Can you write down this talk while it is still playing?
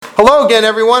Hello again,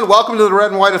 everyone. Welcome to the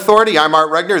Red and White Authority. I'm Art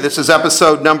Regner. This is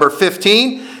episode number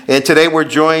 15, and today we're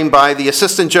joined by the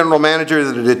Assistant General Manager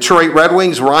of the Detroit Red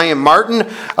Wings, Ryan Martin.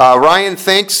 Ryan,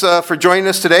 thanks for joining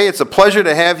us today. It's a pleasure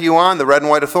to have you on the Red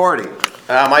and White Authority.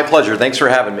 My pleasure. Thanks for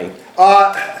having me.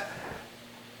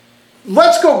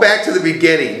 Let's go back to the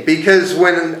beginning, because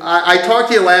when I talked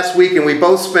to you last week and we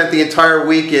both spent the entire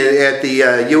week at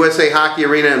the USA Hockey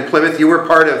Arena in Plymouth, you were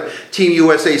part of Team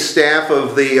USA staff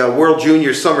of the World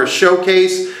Junior Summer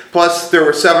Showcase. Plus, there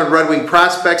were 7 Red Wing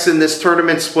prospects in this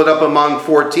tournament, split up among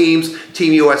 4 teams,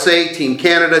 Team USA, Team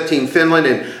Canada, Team Finland,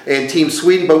 and Team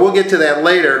Sweden. But we'll get to that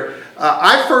later.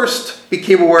 I first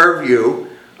became aware of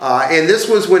you, and this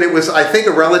was when it was, I think,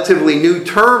 a relatively new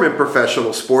term in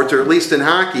professional sports, or at least in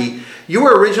hockey. You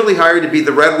were originally hired to be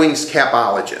the Red Wings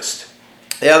capologist.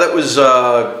 Yeah, that was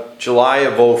July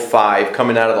of 2005,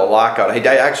 coming out of the lockout.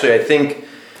 I think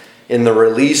in the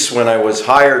release when I was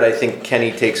hired, I think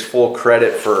Kenny takes full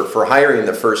credit for hiring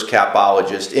the first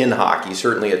capologist in hockey,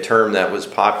 certainly a term that was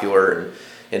popular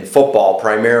in football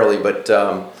primarily. But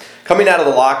coming out of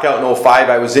the lockout in 2005,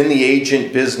 I was in the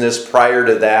agent business prior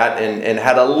to that and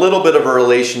had a little bit of a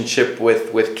relationship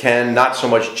with Ken, not so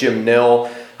much Jim Nill.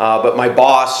 But my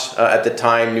boss at the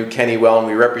time knew Kenny well, and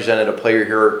we represented a player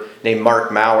here named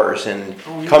Mark Mowers. And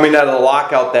coming out of the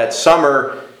lockout that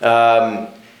summer,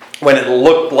 when it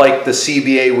looked like the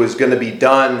CBA was going to be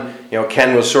done,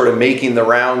 Ken was sort of making the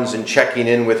rounds and checking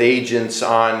in with agents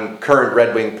on current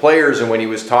Red Wing players. And when he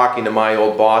was talking to my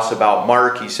old boss about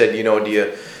Mark, he said,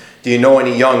 do you know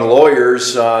any young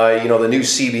lawyers? The new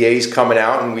CBA's coming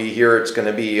out, and we hear it's going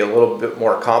to be a little bit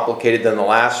more complicated than the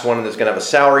last one. There's going to have a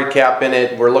salary cap in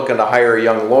it. We're looking to hire a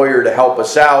young lawyer to help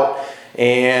us out.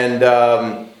 And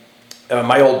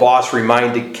my old boss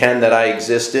reminded Ken that I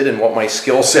existed and what my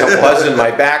skill set was and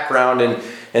my background.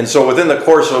 And so within the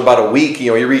course of about a week, he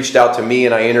reached out to me,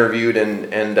 and I interviewed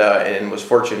and was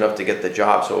fortunate enough to get the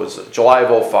job. So it was July of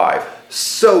 2005.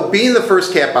 So, being the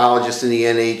first capologist in the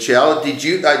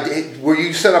NHL, were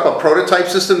you set up a prototype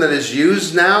system that is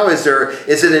used now? Is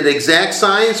it an exact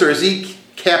science, or is each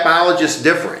capologist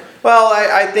different? Well,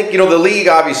 I think the league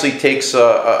obviously takes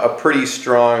a pretty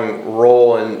strong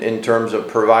role in terms of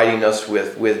providing us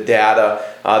with data.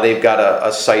 They've got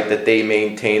a site that they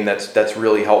maintain that's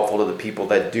really helpful to the people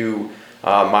that do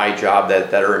my job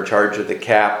that are in charge of the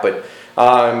cap. But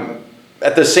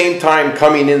at the same time,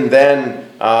 coming in then,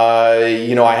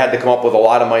 I had to come up with a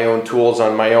lot of my own tools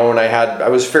on my own. I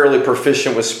was fairly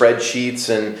proficient with spreadsheets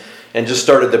and just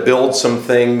started to build some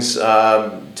things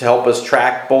to help us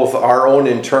track both our own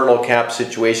internal cap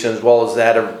situation as well as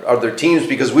that of other teams,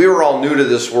 because we were all new to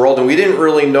this world and we didn't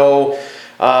really know,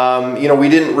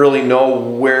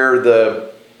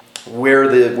 where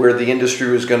the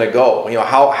industry was going to go.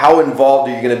 How involved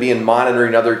are you going to be in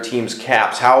monitoring other teams'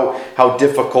 caps? How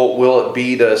difficult will it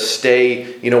be to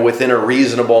stay within a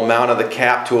reasonable amount of the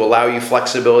cap to allow you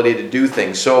flexibility to do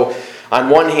things? So on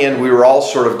one hand, we were all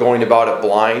sort of going about it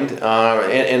blind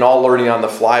and all learning on the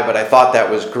fly, but I thought that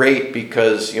was great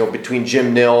because between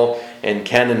Jim Nill and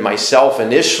Ken and myself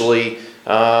initially,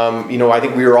 I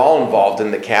think we were all involved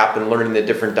in the cap and learning the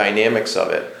different dynamics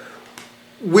of it.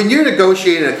 When you're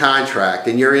negotiating a contract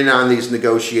and you're in on these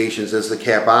negotiations as the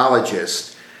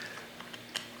capologist,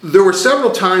 there were several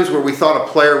times where we thought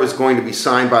a player was going to be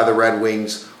signed by the Red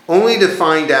Wings, only to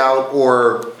find out,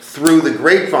 or through the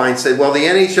grapevine said, well, the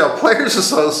NHL Players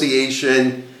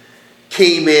Association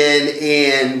came in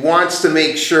and wants to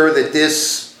make sure that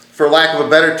this, for lack of a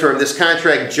better term, this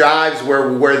contract jives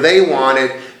where they want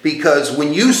it. Because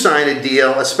when you sign a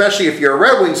deal, especially if you're a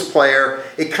Red Wings player,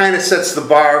 it kind of sets the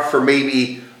bar for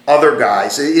maybe other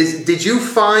guys. Did you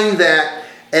find that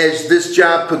as this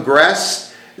job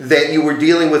progressed that you were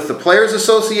dealing with the Players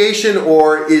Association,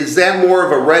 or is that more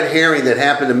of a red herring that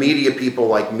happened to media people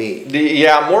like me?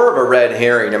 Yeah, more of a red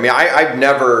herring. I mean, I've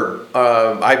never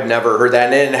heard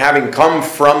that. And having come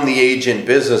from the agent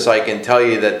business, I can tell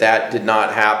you that did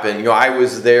not happen. I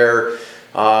was there.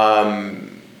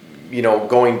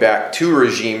 Going back 2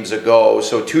 regimes ago,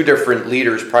 so 2 different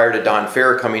leaders prior to Don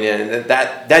Fair coming in, and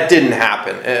that didn't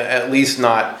happen, at least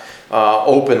not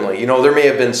openly. There may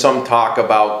have been some talk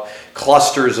about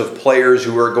clusters of players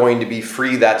who were going to be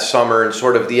free that summer and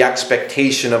sort of the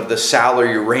expectation of the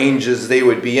salary ranges they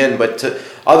would be in, but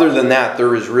other than that, there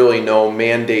was really no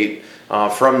mandate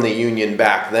from the union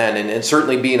back then, and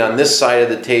certainly being on this side of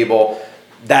the table,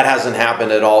 that hasn't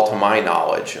happened at all to my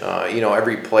knowledge.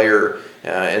 Every player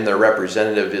and their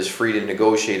representative is free to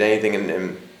negotiate anything,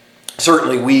 and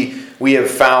certainly we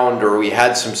have found, or we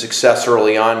had some success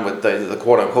early on with the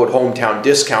quote-unquote hometown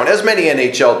discount, as many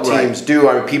NHL teams do.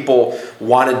 I mean, people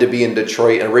wanted to be in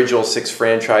Detroit, an original six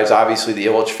franchise. Obviously, the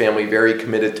Ilitch family very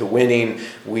committed to winning.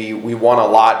 We won a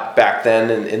lot back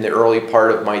then in the early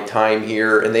part of my time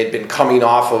here, and they'd been coming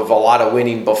off of a lot of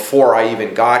winning before I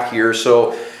even got here.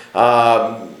 So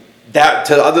other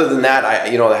than that,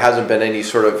 there hasn't been any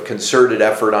sort of concerted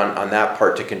effort on that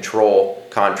part to control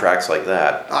contracts like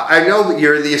that. I know that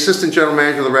you're the assistant general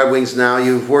manager of the Red Wings now.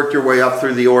 You've worked your way up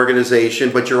through the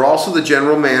organization, but you're also the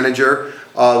general manager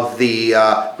of the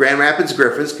Grand Rapids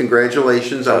Griffins.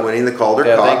 Congratulations on winning the Calder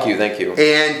Cup. Thank you.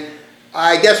 And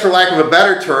I guess, for lack of a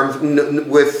better term,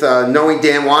 with knowing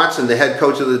Dan Watson, the head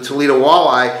coach of the Toledo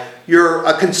Walleye, you're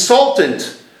a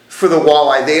consultant for the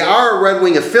Walleye. They are a Red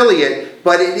Wing affiliate,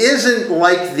 but it isn't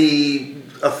like the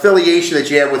affiliation that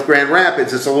you have with Grand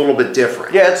Rapids. It's a little bit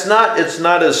different. Yeah, it's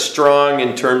not as strong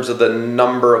in terms of the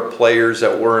number of players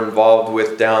that we're involved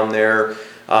with down there.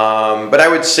 But I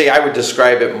would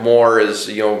describe it more as,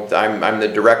 I'm the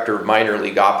director of minor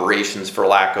league operations, for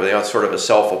lack of, it's sort of a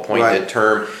self-appointed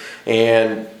term.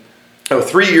 And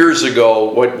 3 years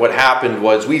ago, what happened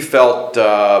was we felt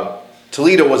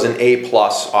Toledo was an A+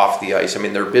 off the ice. I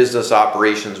mean, their business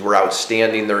operations were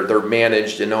outstanding. They're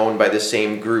managed and owned by the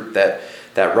same group that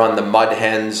run the Mud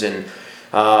Hens, and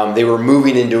they were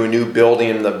moving into a new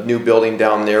building. The new building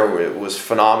down there, it was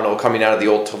phenomenal, coming out of the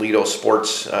old Toledo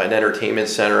Sports and Entertainment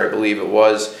Center, I believe it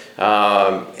was.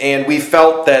 And we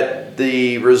felt that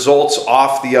the results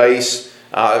off the ice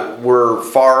were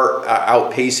far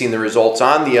outpacing the results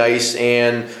on the ice.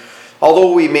 And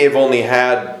although we may have only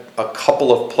had a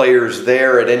couple of players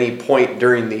there at any point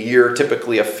during the year,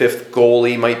 typically a fifth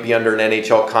goalie might be under an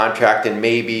NHL contract, and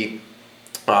maybe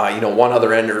one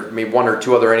or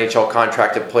two other NHL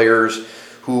contracted players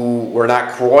who were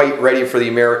not quite ready for the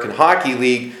American Hockey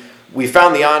League, we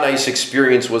found the on-ice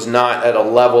experience was not at a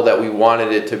level that we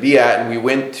wanted it to be at, and we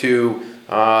went to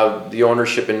the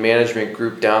ownership and management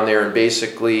group down there and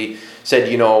basically said,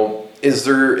 is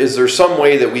there some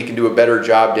way that we can do a better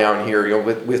job down here?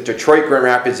 With Detroit, Grand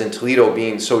Rapids, and Toledo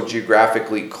being so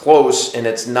geographically close, and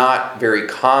it's not very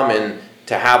common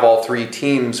to have all three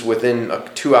teams within a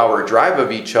 2-hour drive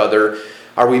of each other.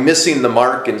 Are we missing the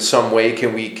mark in some way?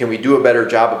 Can we do a better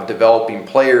job of developing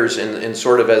players, and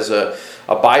sort of as a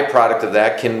byproduct of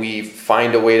that, can we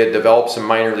find a way to develop some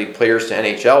minor league players to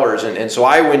NHLers? And so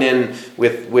I went in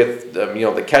with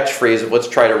the catchphrase of let's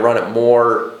try to run it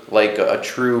more like a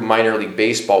true minor league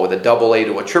baseball with a AA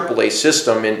to a AAA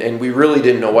system, and we really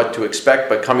didn't know what to expect.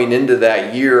 But coming into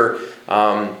that year,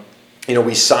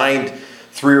 we signed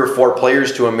 3 or 4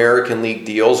 players to American League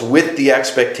deals with the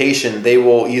expectation they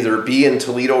will either be in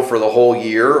Toledo for the whole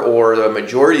year or the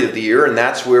majority of the year, and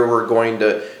that's where we're going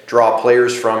to draw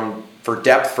players from for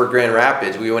depth for Grand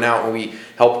Rapids. We went out and we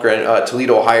helped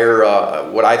Toledo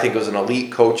hire what I think was an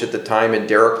elite coach at the time in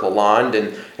Derek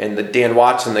Lalonde, and the Dan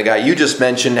Watson, the guy you just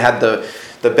mentioned, had the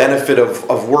benefit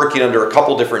of working under a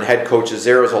couple different head coaches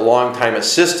there as a longtime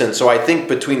assistant. So I think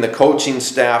between the coaching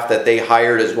staff that they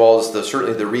hired, as well as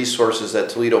certainly the resources that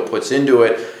Toledo puts into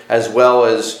it, as well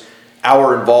as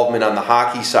our involvement on the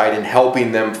hockey side in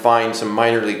helping them find some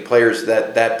minor league players,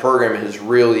 that program has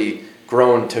really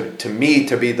grown to me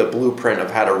to be the blueprint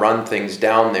of how to run things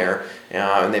down there.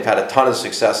 And they've had a ton of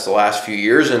success the last few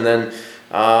years. And then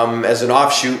as an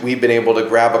offshoot, we've been able to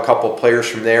grab a couple players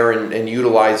from there and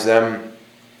utilize them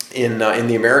in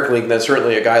the American League. And then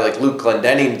certainly a guy like Luke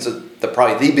Glendenning is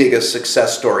probably the biggest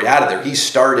success story out of there. He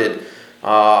started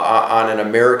on an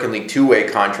American League two-way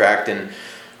contract, and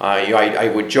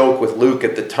I would joke with Luke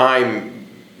at the time,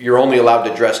 you're only allowed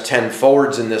to dress 10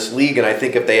 forwards in this league, and I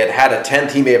think if they had a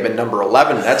 10th, he may have been number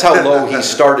 11. That's how low he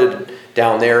started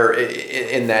down there.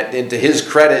 In that, and to his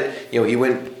credit, he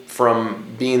went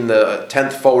from being the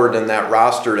 10th forward in that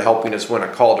roster to helping us win a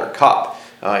Calder Cup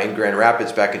in Grand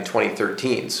Rapids back in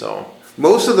 2013. So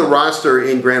most of the roster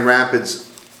in Grand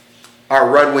Rapids are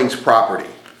Red Wings property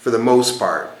for the most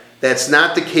part. That's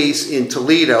not the case in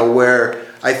Toledo, where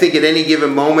I think at any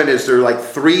given moment, is there like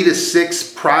 3 to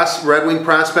 6 Red Wing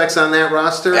prospects on that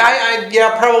roster?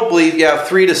 Probably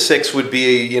 3 to 6 would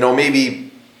be,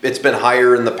 maybe it's been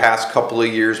higher in the past couple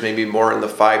of years, maybe more in the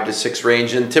 5 to 6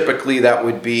 range, and typically that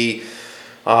would be,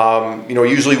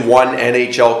 usually one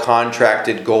NHL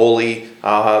contracted goalie.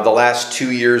 The last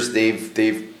 2 years they've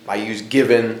given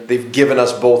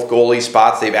us both goalie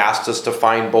spots. They've asked us to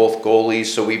find both goalies,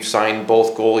 so we've signed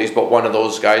both goalies, but one of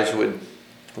those guys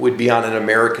would be on an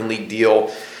American League deal.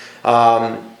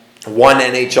 one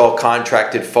NHL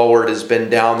contracted forward has been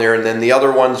down there, and then the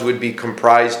other ones would be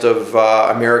comprised of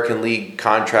American League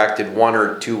contracted one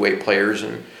or two-way players,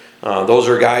 and those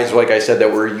are guys, like I said,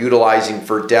 that we're utilizing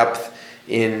for depth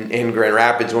in Grand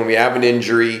Rapids when we have an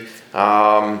injury,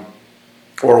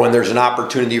 or when there's an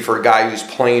opportunity for a guy who's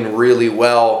playing really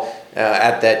well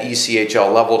at that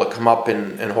ECHL level to come up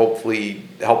and hopefully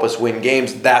help us win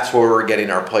games. That's where we're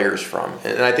getting our players from,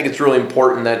 and I think it's really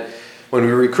important that when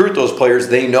we recruit those players,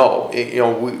 they know.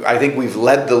 I think we've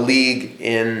led the league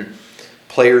in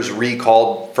players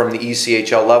recalled from the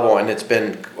ECHL level, and it's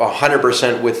been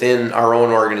 100% within our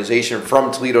own organization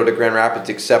from Toledo to Grand Rapids,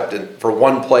 except for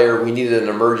one player. We needed an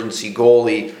emergency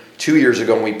goalie 2 years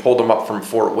ago, and we pulled him up from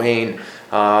Fort Wayne.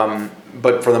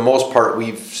 But for the most part,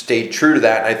 we've stayed true to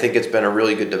that, and I think it's been a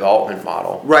really good development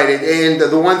model. Right, and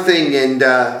the one thing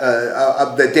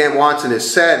that Dan Watson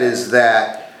has said is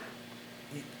that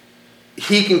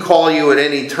he can call you at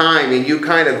any time, and you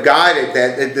kind of guided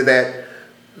that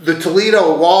the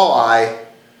Toledo Walleye,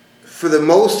 for the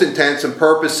most intents and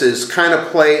purposes, kind of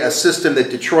play a system that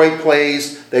Detroit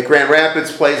plays, that Grand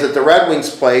Rapids plays, that the Red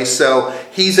Wings play. So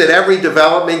he's at every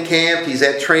development camp, he's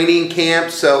at training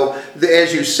camp. So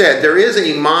as you said, there is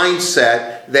a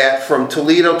mindset that from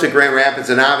Toledo to Grand Rapids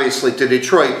and obviously to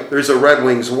Detroit, there's a Red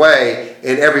Wings way,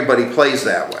 and everybody plays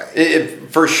that way.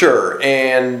 For sure,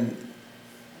 and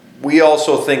we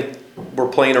also think we're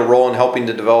playing a role in helping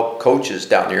to develop coaches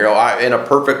down here. In a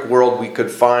perfect world, we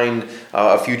could find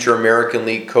a future American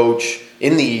League coach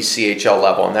in the ECHL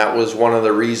level, and that was one of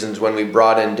the reasons when we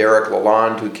brought in Derek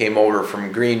Lalonde, who came over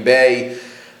from Green Bay.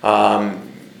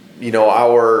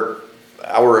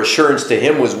 Our assurance to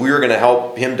him was we were going to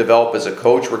help him develop as a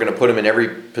coach. We're going to put him in every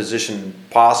position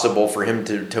possible for him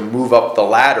to move up the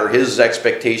ladder. His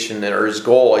expectation, or his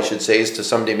goal, I should say, is to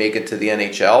someday make it to the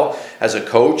NHL as a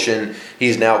coach, and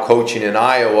he's now coaching in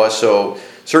Iowa. So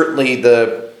certainly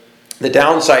the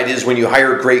downside is when you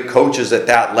hire great coaches at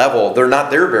that level, they're not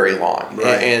there very long.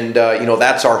 Right. And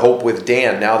that's our hope with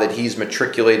Dan, now that he's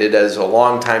matriculated as a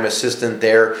longtime assistant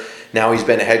there. Now he's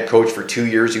been a head coach for 2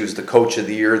 years. He was the coach of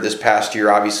the year this past year.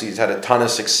 Obviously, he's had a ton of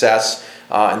success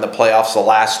in the playoffs the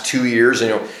last 2 years.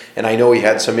 And I know he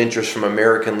had some interest from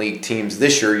American League teams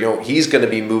this year. He's going to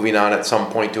be moving on at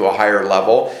some point to a higher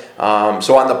level.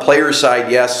 So on the player side,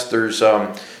 yes, there's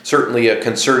certainly a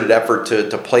concerted effort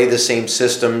to play the same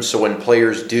system. So when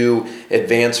players do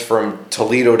advance from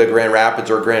Toledo to Grand Rapids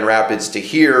or Grand Rapids to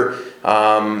here,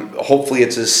 hopefully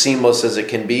it's as seamless as it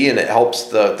can be, and it helps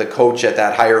the coach at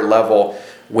that higher level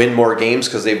win more games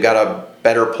because they've got a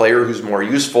better player who's more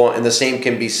useful. And the same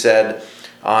can be said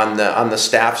on the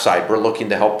staff side. We're looking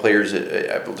to help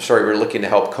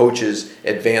coaches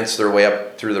advance their way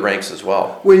up through the ranks as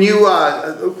well. When you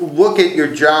look at your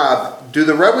job, do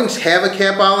the Red Wings have a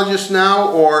capologist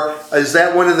now, or is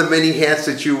that one of the many hats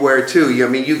that you wear too?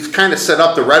 You've kind of set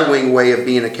up the Red Wing way of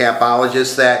being a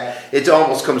capologist that it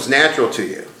almost comes natural to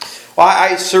you. Well,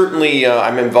 I certainly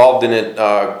I'm involved in it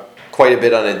quite a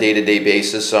bit on a day-to-day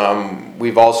basis.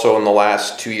 We've also in the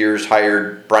last 2 years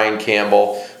hired Brian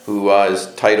Campbell, who his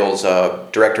title's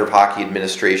Director of Hockey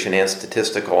Administration and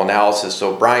Statistical Analysis.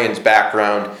 So Brian's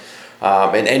background,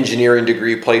 an engineering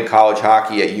degree, played college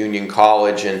hockey at Union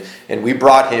College, and we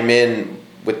brought him in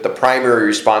with the primary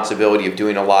responsibility of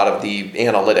doing a lot of the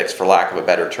analytics, for lack of a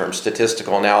better term,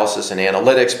 statistical analysis and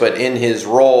analytics, but in his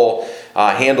role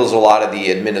handles a lot of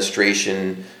the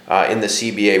administration in the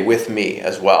CBA with me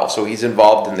as well. So he's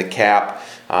involved in the cap,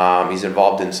 he's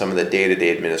involved in some of the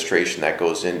day-to-day administration that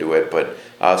goes into it, but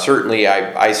certainly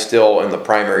I still am the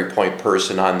primary point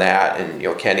person on that,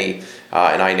 and Kenny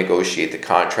and I negotiate the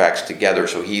contracts together,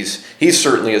 so he's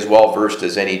certainly as well versed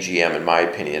as any GM, in my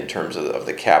opinion, in terms of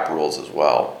the cap rules as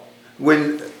well.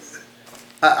 When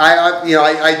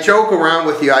I joke around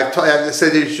with you, I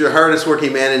said you're the hardest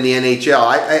working man in the NHL.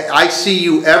 I see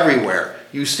you everywhere.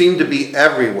 You seem to be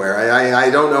everywhere. I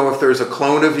don't know if there's a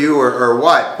clone of you or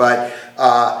what, but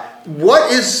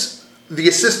what is the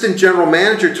assistant general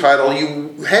manager title?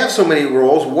 You have so many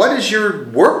roles. What is your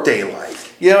workday like?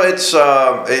 It's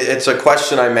a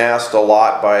question I'm asked a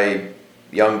lot by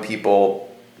young people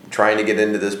trying to get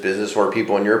into this business, or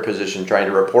people in your position trying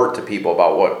to report to people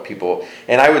about what people.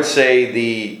 And I would say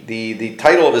the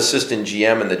title of assistant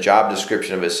GM and the job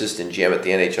description of assistant GM at the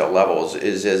NHL level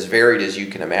is as varied as you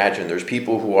can imagine. There's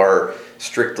people who are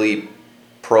strictly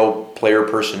semi-pro player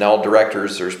personnel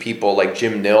directors. There's people like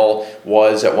Jim Nill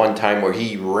was at one time, where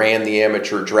he ran the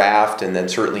amateur draft, and then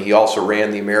certainly he also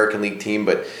ran the American League team,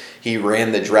 but he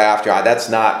ran the draft. That's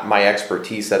not my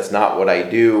expertise. That's not what I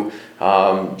do.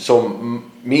 And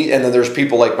then there's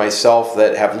people like myself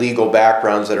that have legal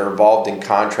backgrounds, that are involved in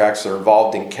contracts, they're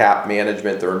involved in cap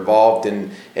management, they're involved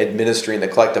in administering the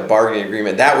collective bargaining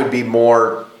agreement. That would be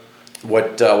more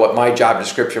what my job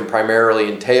description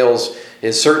primarily entails,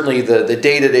 is certainly the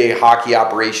day-to-day hockey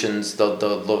operations, the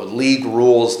league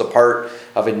rules, the part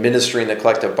of administering the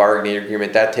collective bargaining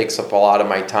agreement. That takes up a lot of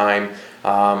my time.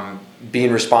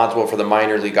 Being responsible for the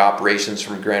minor league operations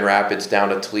from Grand Rapids down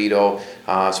to Toledo.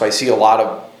 So I see a lot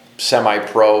of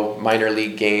semi-pro minor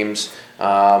league games.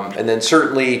 And then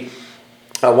certainly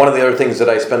one of the other things that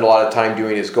I spend a lot of time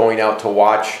doing is going out to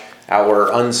watch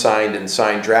our unsigned and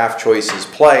signed draft choices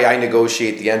play. I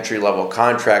negotiate the entry-level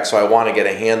contract, so I want to get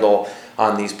a handle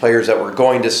on these players that we're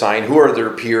going to sign, who are their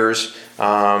peers.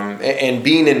 And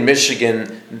being in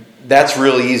Michigan, that's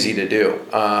really easy to do.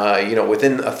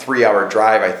 Within a 3-hour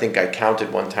drive, I think I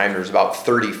counted one time, there's about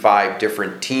 35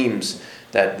 different teams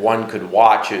that one could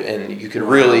watch, and you could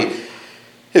really,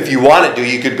 if you wanted to,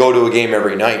 you could go to a game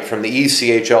every night, from the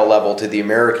ECHL level to the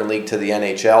American League to the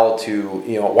NHL to,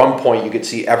 at one point you could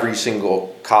see every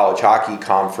single college hockey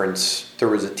conference. There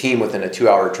was a team within a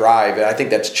 2-hour drive, and I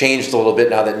think that's changed a little bit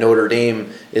now that Notre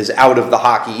Dame is out of the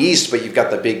Hockey East, but you've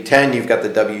got the Big Ten, you've got the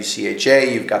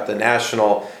WCHA, you've got the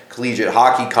National Collegiate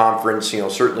Hockey Conference,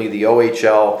 certainly the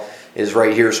OHL is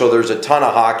right here. So there's a ton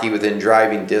of hockey within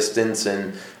driving distance,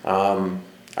 and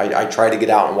I try to get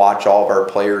out and watch all of our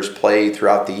players play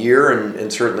throughout the year,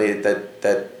 and certainly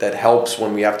that helps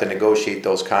when we have to negotiate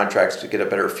those contracts to get a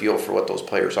better feel for what those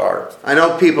players are. I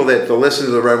know people that listen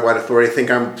to the Red White Authority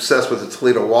think I'm obsessed with the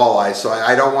Toledo Walleye, so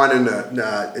I don't want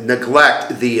to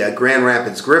neglect the Grand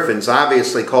Rapids Griffins.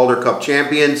 Obviously, Calder Cup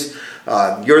champions.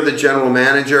 You're the general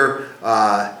manager.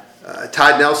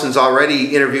 Todd Nelson's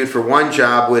already interviewed for one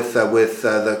job with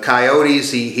the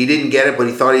Coyotes. He didn't get it, but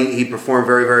he thought he performed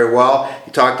very, very well.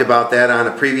 He talked about that on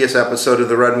a previous episode of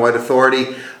the Red and White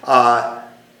Authority.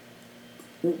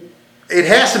 It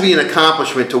has to be an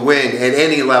accomplishment to win at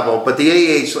any level, but the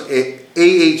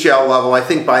AHL level, I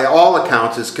think by all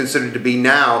accounts, is considered to be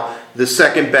now the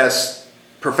second best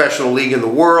professional league in the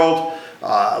world.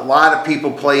 A lot of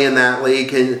people play in that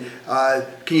league, and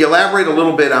can you elaborate a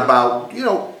little bit about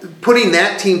putting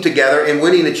that team together and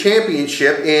winning a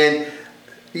championship? And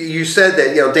you said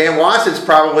that Dan Watson's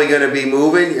probably going to be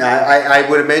moving. I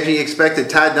would imagine you expected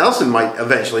Todd Nelson might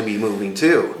eventually be moving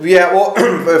too. Yeah, well,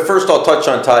 first I'll touch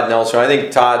on Todd Nelson. I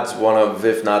think Todd's one of,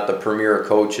 if not the premier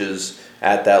coaches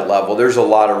at that level. There's a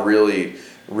lot of really,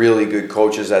 really good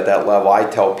coaches at that level. I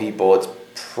tell people it's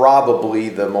probably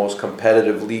the most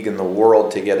competitive league in the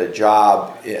world to get a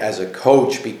job as a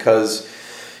coach, because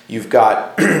you've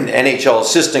got NHL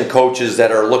assistant coaches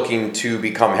that are looking to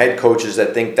become head coaches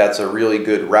that think that's a really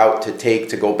good route to take,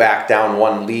 to go back down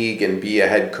one league and be a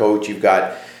head coach. You've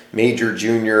got major,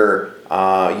 junior,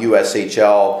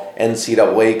 USHL,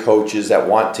 NCAA coaches that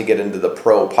want to get into the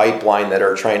pro pipeline, that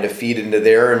are trying to feed into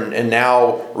there. And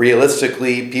now,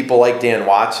 realistically, people like Dan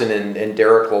Watson and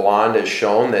Derek Lalonde has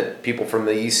shown that people from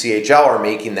the ECHL are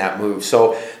making that move.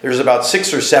 So there's about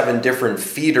 6 or 7 different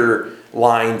feeder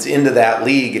lines into that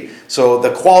league. So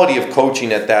the quality of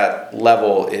coaching at that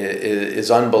level is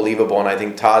unbelievable, and I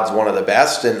think Todd's one of the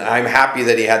best, and I'm happy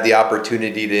that he had the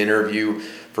opportunity to interview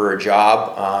for a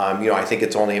job. I think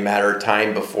it's only a matter of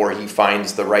time before he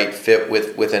finds the right fit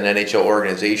with an NHL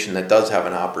organization that does have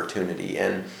an opportunity.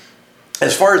 And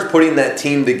as far as putting that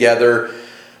team together,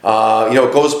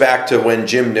 it goes back to when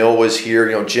Jim Nill was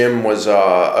here. Jim was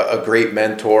a great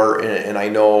mentor, and I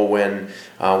know when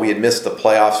we had missed the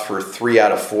playoffs for 3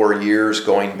 out of 4 years,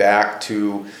 going back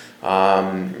to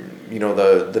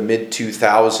the mid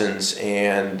 2000s,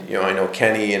 and I know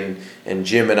Kenny and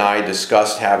Jim and I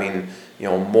discussed having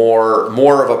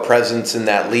more of a presence in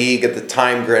that league. At the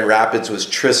time, Grand Rapids was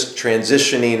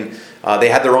transitioning. They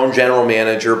had their own general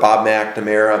manager, Bob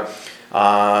McNamara.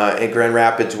 And Grand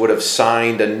Rapids would have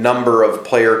signed a number of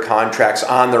player contracts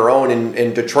on their own,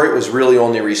 and Detroit was really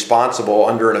only responsible,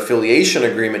 under an affiliation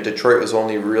agreement, Detroit was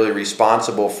only really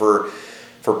responsible for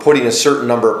putting a certain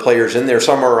number of players in there,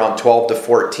 somewhere around 12 to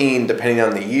 14, depending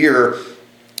on the year.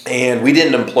 And we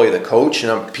didn't employ the coach.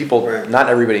 Not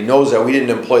everybody knows that. We didn't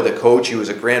employ the coach. He was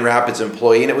a Grand Rapids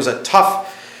employee, and it was a tough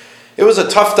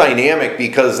dynamic,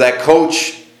 because that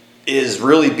coach is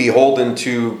really beholden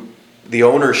to the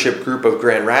ownership group of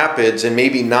Grand Rapids, and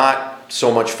maybe not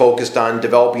so much focused on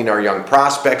developing our young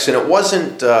prospects. And it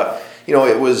wasn't,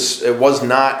 it was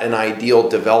not an ideal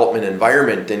development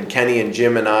environment. And Kenny and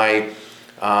Jim and I,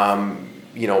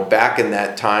 back in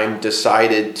that time,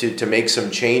 decided to make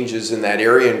some changes in that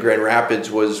area. And Grand Rapids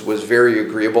was very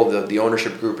agreeable, the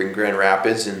ownership group in Grand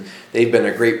Rapids, and they've been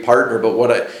a great partner. But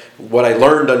what I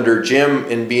learned under Jim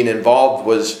in being involved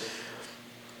was,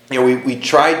 we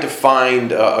tried to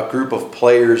find a group of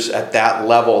players at that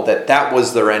level that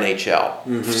was their NHL.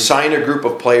 Mm-hmm. Sign a group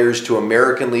of players to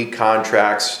American League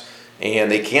contracts,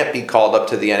 and they can't be called up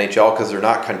to the NHL because they're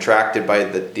not contracted by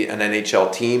an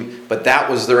NHL team. But that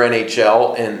was their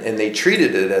NHL, and they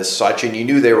treated it as such, and you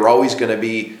knew they were always going to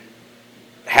be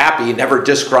happy, never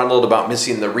disgruntled about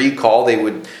missing the recall. They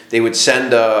would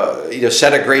send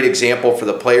set a great example for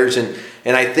the players.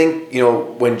 And I think,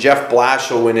 when Jeff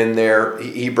Blashill went in there,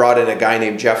 he brought in a guy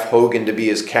named Jeff Hogan to be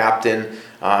his captain.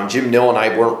 Jim Nill and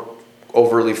I weren't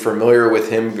overly familiar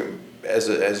with him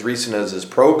as recent as his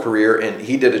pro career, and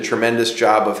he did a tremendous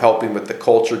job of helping with the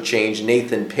culture change.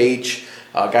 Nathan Page,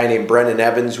 a guy named Brendan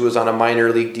Evans, who was on a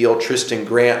minor league deal, Tristan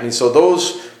Grant. And so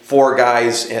those four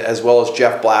guys, as well as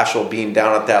Jeff Blashill being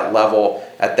down at that level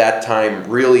at that time,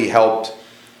 really helped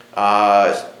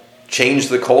change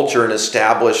the culture and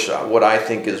establish what I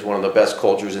think is one of the best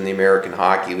cultures in the American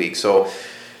Hockey League. So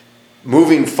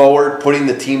moving forward, putting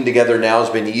the team together now has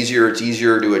been easier. It's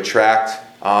easier to attract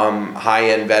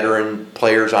high-end veteran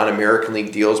players on American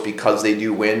League deals because they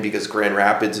do win, because Grand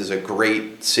Rapids is a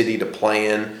great city to play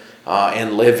in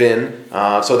and live in.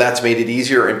 So that's made it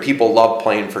easier, and people love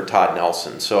playing for Todd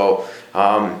Nelson. So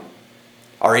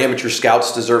our amateur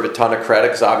scouts deserve a ton of credit,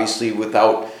 because obviously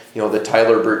without the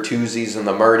Tyler Bertuzzis and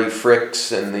the Marty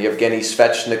Fricks and the Evgeny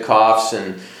Svechnikovs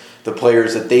and the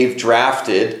players that they've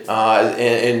drafted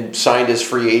and signed as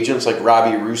free agents, like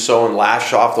Robbie Russo and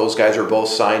Lashoff, those guys are both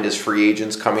signed as free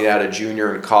agents coming out of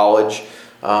junior and college.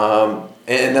 And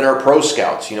then our pro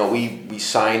scouts, we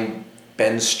signed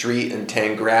Ben Street and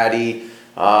Tangradi,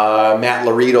 Matt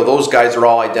Laredo. Those guys are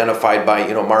all identified by,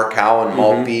 Mark Howe and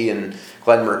Maltby and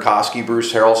Glenn Murkowski,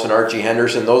 Bruce Harrelson, Archie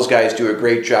Henderson. Those guys do a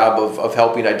great job of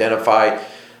helping identify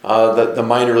the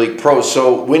minor league pros.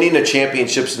 So winning a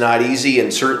championship's not easy,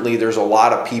 and certainly there's a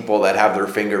lot of people that have their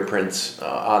fingerprints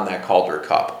on that Calder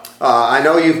Cup. I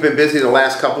know you've been busy the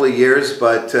last couple of years,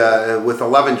 but with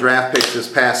 11 draft picks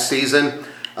this past season,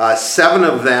 7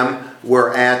 of them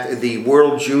were at the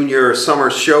World Junior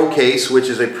Summer Showcase, which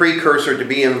is a precursor to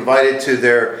being invited to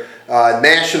their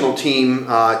national team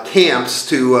camps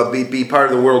to be part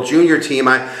of the World Junior team.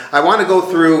 I want to go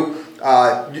through,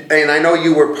 and I know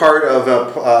you were part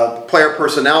of player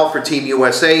personnel for Team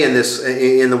USA in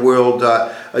the World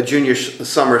Junior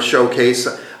Summer Showcase.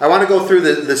 I want to go through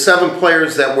the 7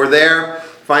 players that were there,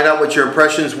 find out what your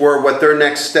impressions were, what their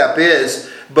next step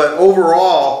is. But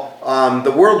overall,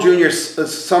 the World Junior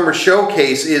Summer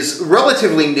Showcase is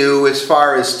relatively new as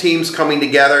far as teams coming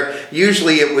together.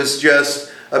 Usually it was just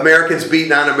Americans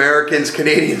beating on Americans,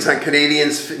 Canadians on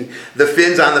Canadians, the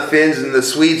Finns on the Finns, and the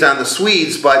Swedes on the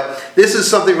Swedes. But this is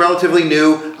something relatively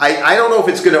new. I don't know if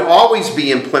it's going to always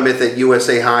be in Plymouth at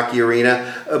USA Hockey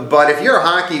Arena, but if you're a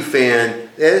hockey fan,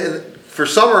 for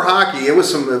summer hockey, it was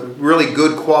some really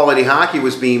good quality hockey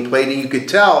was being played, and you could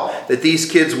tell that these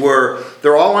kids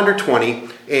they're all under 20,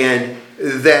 and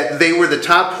that they were the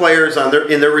top players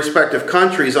in their respective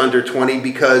countries under 20,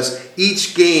 because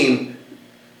each game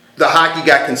the hockey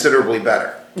got considerably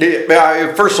better.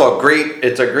 Yeah, first of all,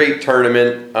 it's a great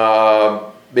tournament.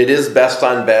 It is best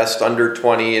on best, under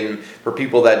 20, and for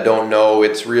people that don't know,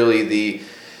 it's really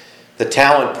the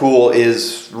talent pool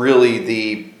is really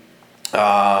the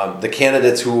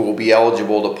candidates who will be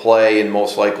eligible to play and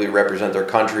most likely represent their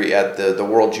country at the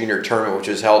World Junior Tournament, which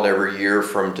is held every year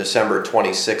from December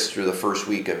 26th through the first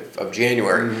week of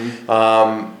January.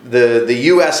 Mm-hmm. The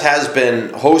U.S. has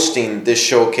been hosting this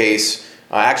showcase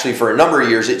actually for a number of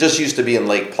years. It just used to be in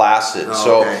Lake Placid.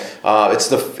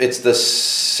 It's the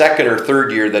second or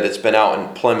third year that it's been out in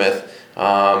Plymouth.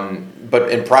 But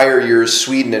in prior years,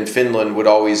 Sweden and Finland would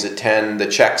always attend. The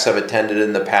Czechs have attended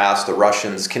in the past, the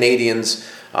Russians, Canadians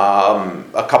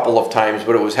a couple of times,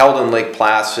 but it was held in Lake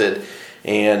Placid.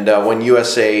 And when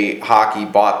USA Hockey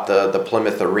bought the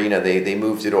Plymouth Arena, they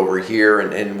moved it over here.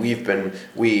 And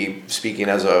we, speaking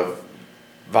as a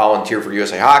volunteer for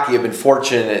USA Hockey, have been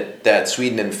fortunate that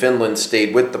Sweden and Finland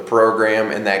stayed with the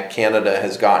program and that Canada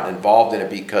has gotten involved in it,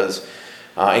 because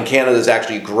and Canada's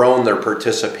actually grown their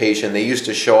participation. They used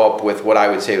to show up with what I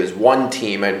would say was one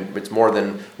team, and it's more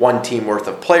than one team worth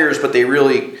of players, but they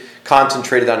really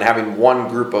concentrated on having one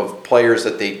group of players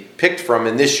that they picked from.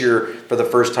 And this year, for the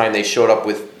first time, they showed up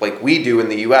with, like we do in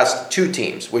the U.S., 2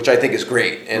 teams, which I think is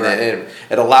great. And, right. and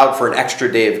it allowed for an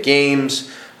extra day of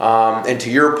games. And to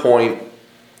your point,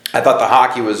 I thought the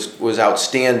hockey was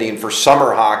outstanding. For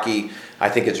summer hockey, I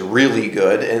think it's really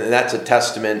good, and that's a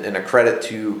testament and a credit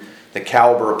to the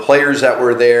caliber of players that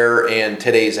were there and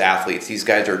today's athletes. These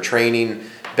guys are training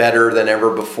better than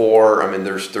ever before. I mean,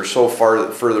 they're so far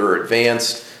further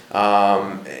advanced.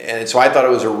 And so I thought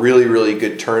it was a really, really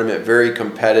good tournament, very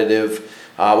competitive,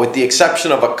 with the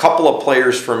exception of a couple of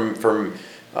players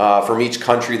from each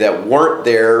country that weren't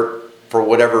there for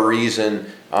whatever reason.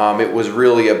 It was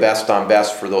really a best on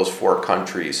best for those 4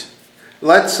 countries.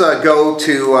 Let's go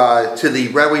to the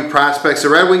Red Wing prospects. The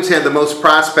Red Wings had the most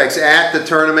prospects at the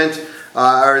tournament,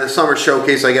 or the summer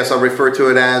showcase, I guess I'll refer to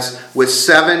it as, with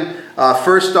 7.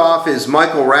 First off is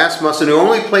Michael Rasmussen, who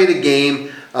only played a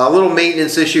game. A little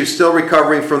maintenance issue, still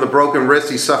recovering from the broken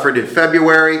wrist he suffered in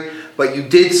February, but you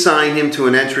did sign him to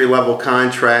an entry-level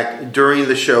contract during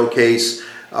the showcase.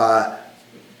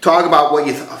 Talk about what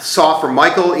you saw from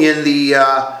Michael in the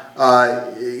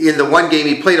one game.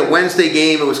 He played a Wednesday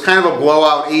game. It was kind of a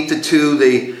blowout,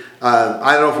 8-2.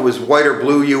 I don't know if it was white or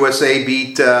blue. USA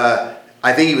beat.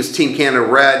 I think he was Team Canada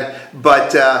Red.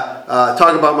 But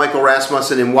talk about Michael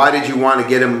Rasmussen and why did you want to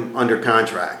get him under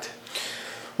contract?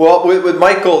 Well, with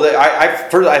Michael,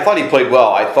 I thought he played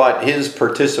well. I thought his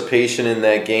participation in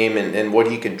that game and what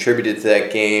he contributed to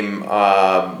that game,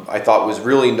 I thought was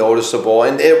really noticeable.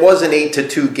 And it was an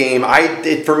 8-2 game.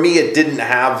 For me, it didn't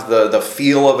have the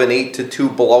feel of an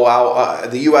 8-2 blowout.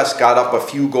 The U.S. got up a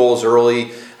few goals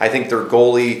early. I think their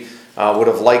goalie would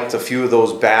have liked a few of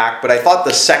those back. But I thought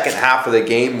the second half of the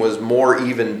game was more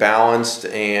even balanced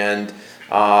and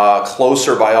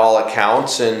closer by all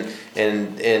accounts. And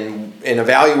in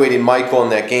evaluating Michael in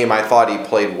that game, I thought he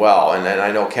played well. And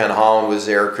I know Ken Holland was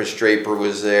there, Chris Draper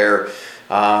was there.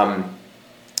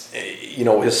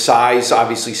 His size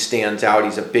obviously stands out.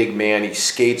 He's a big man. He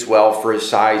skates well for his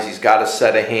size. He's got a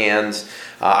set of hands.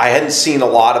 I hadn't seen a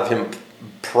lot of him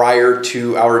prior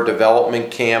to our development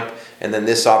camp, and then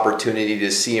this opportunity to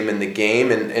see him in the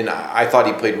game. And I thought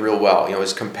he played real well.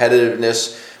 His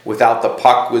competitiveness without the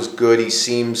puck was good. He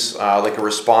seems like a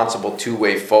responsible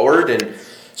two-way forward, and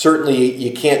certainly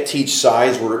you can't teach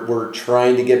size. We're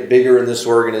trying to get bigger in this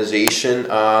organization.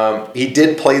 He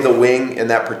did play the wing in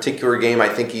that particular game. I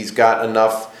think he's got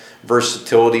enough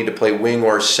versatility to play wing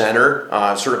or center.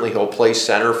 Certainly he'll play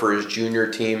center for his junior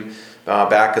team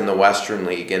back in the Western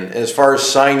League. And as far as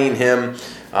signing him,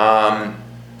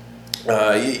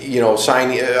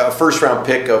 signing a first-round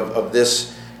pick of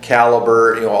this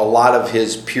caliber, a lot of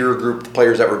his peer group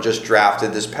players that were just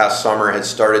drafted this past summer had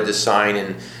started to sign,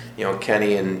 and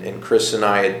Kenny and Chris and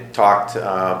I had talked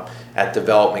at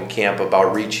development camp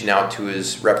about reaching out to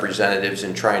his representatives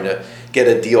and trying to get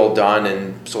a deal done,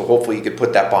 and so hopefully he could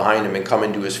put that behind him and come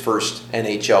into his first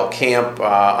NHL camp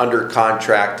under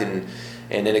contract and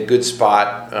in a good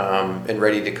spot and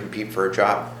ready to compete for a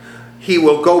job. He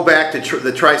will go back to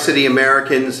the Tri-City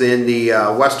Americans in the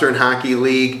Western Hockey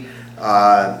League.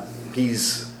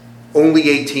 He's only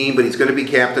 18, but he's going to be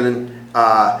captain.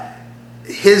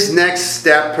 His next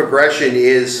step progression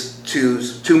is to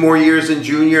 2 more years in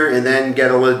junior and then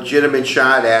get a legitimate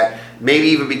shot at maybe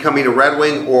even becoming a Red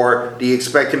Wing, or do you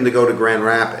expect him to go to Grand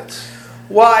Rapids?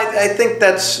 Well, I think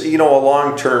that's, a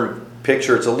long-term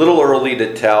picture. It's a little early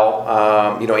to tell.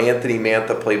 Anthony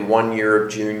Mantha played 1 year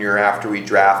of junior after we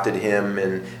drafted him,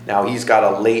 and now he's got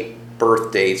a late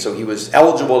birth date, so he was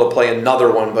eligible to play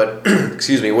another one, but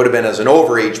would have been as an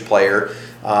overage player.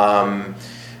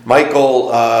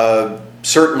 Michael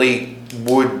certainly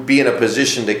would be in a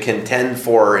position to contend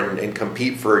for and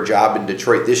compete for a job in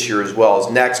Detroit this year as well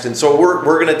as next, and so we're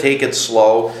going to take it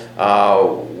slow.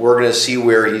 We're going to see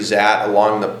where he's at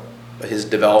along his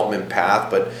development path,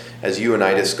 but as you and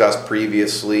I discussed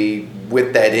previously,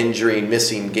 with that injury and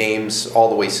missing games all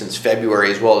the way since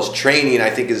February, as well as training, I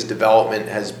think his development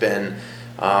has been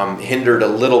hindered a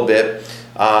little bit.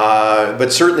 But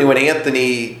certainly when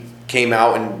Anthony came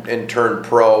out and turned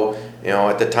pro,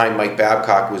 at the time Mike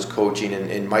Babcock was coaching,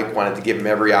 and Mike wanted to give him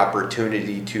every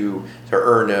opportunity to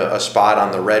earn a spot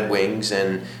on the Red Wings,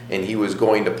 and he was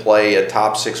going to play a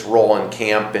top 6 role in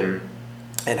camp and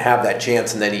have that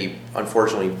chance, and then he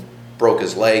unfortunately broke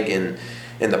his leg in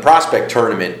the prospect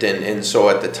tournament, and so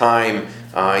at the time,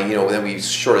 then we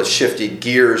sort of shifted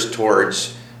gears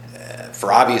towards,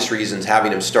 for obvious reasons,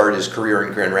 having him start his career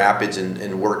in Grand Rapids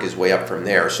and work his way up from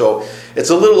there. So it's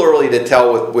a little early to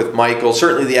tell with Michael.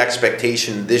 Certainly the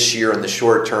expectation this year in the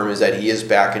short term is that he is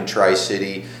back in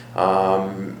Tri-City,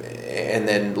 and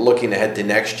then looking ahead to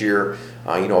next year,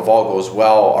 if all goes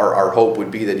well, our hope would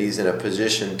be that he's in a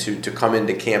position to come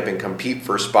into camp and compete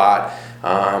for a spot.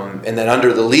 And then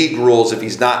under the league rules, if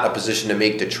he's not in a position to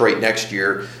make Detroit next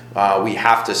year, we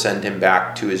have to send him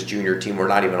back to his junior team. We're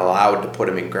not even allowed to put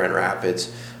him in Grand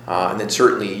Rapids. And then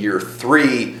certainly year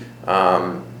 3,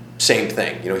 same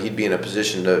thing. He'd be in a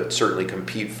position to certainly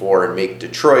compete for and make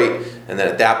Detroit. And then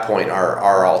at that point,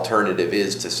 our alternative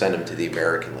is to send him to the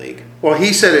American League. Well,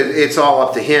 he said it's all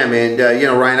up to him. And,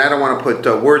 Ryan, I don't want to put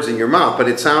words in your mouth, but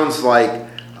it sounds like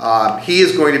he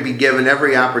is going to be given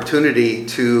every opportunity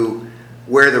to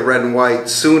wear the red and white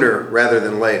sooner rather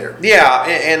than later. Yeah,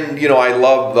 and I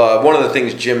love one of the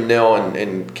things Jim Nill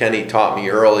and Kenny taught me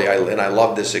early, and I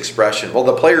love this expression. Well,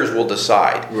 the players will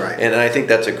decide, right? And I think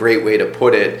that's a great way to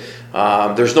put it.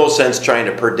 There's no sense trying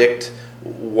to predict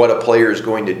what a player is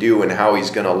going to do and how he's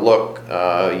going to look.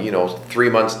 3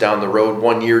 months down the road,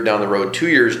 1 year down the road, 2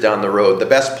 years down the road. The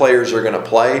best players are going to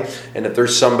play, and if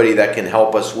there's somebody that can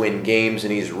help us win games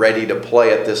and he's ready to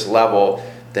play at this level,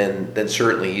 then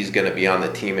certainly he's going to be on the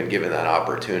team and given that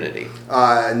opportunity.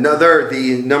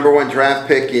 The number 1 draft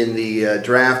pick in the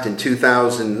draft in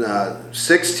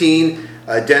 2016,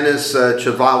 Dennis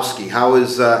Chavowski. How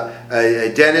is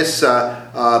Dennis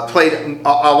played a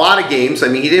lot of games? I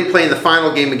mean, he didn't play in the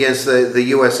final game against the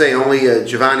USA, only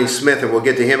Giovanni Smith, and we'll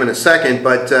get to him in a second.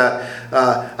 But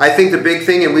I think the big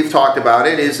thing, and we've talked about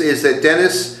it, is that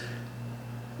Dennis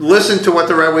listened to what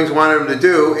the Red Wings wanted him to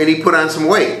do, and he put on some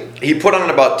weight. He put on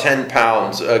about 10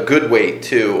 pounds, a good weight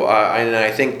too, and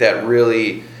I think that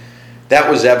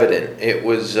was evident. It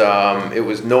was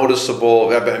noticeable.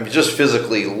 I mean, just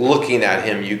physically looking at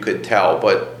him, you could tell.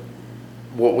 But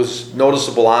what was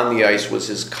noticeable on the ice was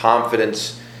his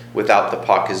confidence without the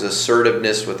puck, his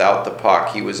assertiveness without the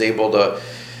puck. He was able to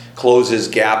close his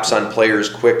gaps on players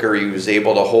quicker. He was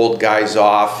able to hold guys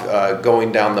off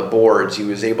going down the boards. He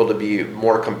was able to be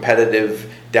more competitive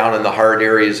down in the hard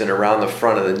areas and around the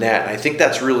front of the net. And I think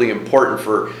that's really important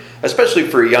especially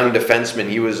for a young defenseman.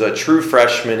 He was a true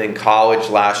freshman in college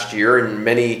last year, and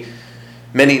many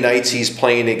nights he's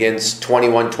playing against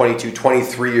 21, 22,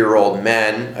 23-year-old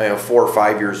men, 4 or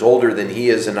 5 years older than he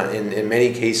is. And in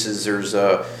many cases, there's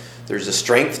a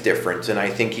strength difference. And I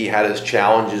think he had his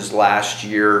challenges last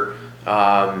year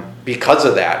because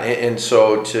of that. And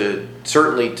so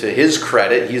certainly to his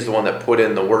credit, he's the one that put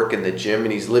in the work in the gym,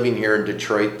 and he's living here in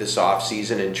Detroit this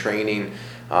offseason and training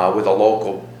with a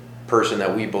local person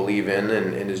that we believe in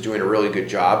and is doing a really good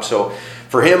job. So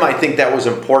for him, I think that was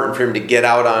important for him to get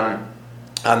out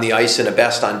on the ice in a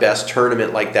best-on-best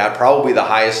tournament like that, probably the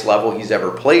highest level he's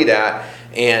ever played at,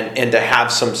 and to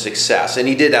have some success. And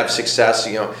he did have success.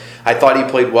 I thought he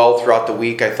played well throughout the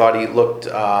week. I thought he looked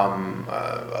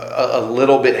a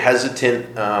little bit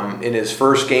hesitant in his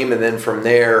first game, and then from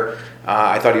there,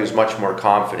 I thought he was much more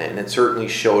confident. And it certainly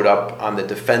showed up on the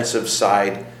defensive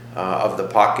side of the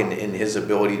puck and in his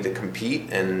ability to compete.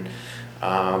 And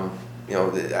I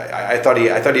thought he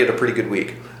had a pretty good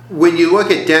week. When you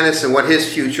look at Dennis and what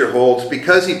his future holds,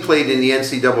 because he played in the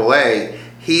NCAA,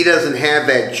 he doesn't have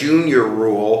that junior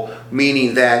rule,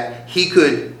 meaning that he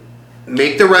could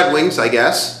make the Red Wings, I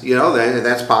guess,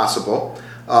 that's possible.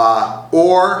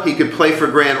 Or he could play for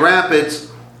Grand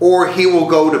Rapids, or he will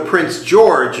go to Prince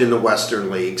George in the Western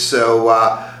League. So,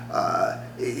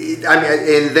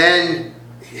 and then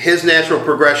his natural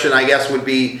progression, I guess, would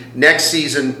be next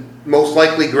season, most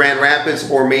likely Grand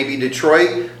Rapids or maybe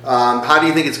Detroit. How do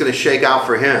you think it's going to shake out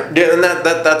for him? Yeah, and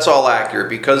that's all accurate.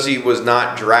 Because he was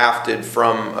not drafted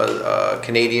from a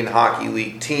Canadian Hockey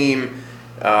League team,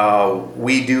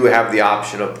 we do have the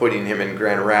option of putting him in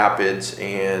Grand Rapids,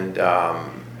 and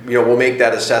we'll make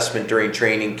that assessment during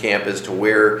training camp as to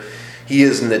where he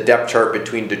is in the depth chart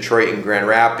between Detroit and Grand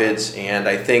Rapids. And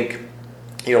I think,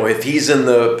 if he's in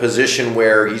the position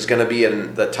where he's going to be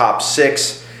in the top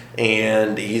 6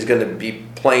 and he's going to be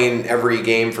playing every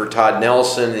game for Todd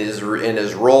Nelson, and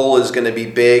his role is going to be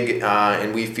big,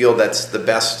 and we feel that's the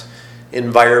best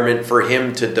environment for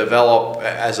him to develop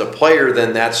as a player,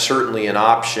 then that's certainly an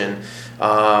option.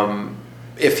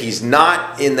 If he's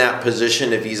not in that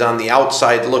position, if he's on the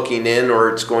outside looking in, or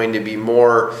it's going to be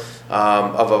more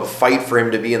of a fight for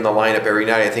him to be in the lineup every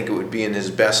night, I think it would be in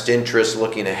his best interest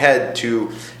looking ahead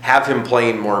to have him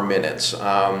playing more minutes.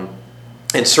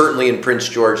 And certainly in Prince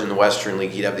George in the Western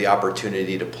League, he'd have the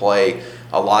opportunity to play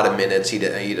a lot of minutes.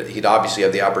 He'd obviously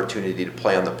have the opportunity to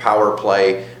play on the power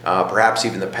play, perhaps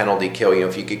even the penalty kill.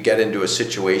 If you could get into a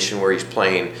situation where he's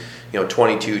playing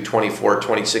 22, 24,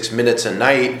 26 minutes a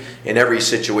night in every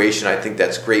situation, I think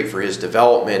that's great for his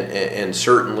development, and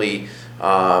certainly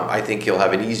I think he'll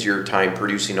have an easier time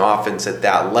producing offense at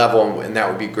that level, and that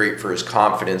would be great for his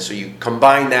confidence. So you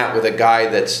combine that with a guy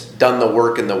that's done the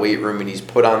work in the weight room and he's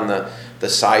put on the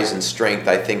size and strength,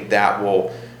 I think that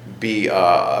will be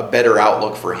a better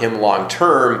outlook for him long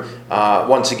term.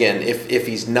 Once again, if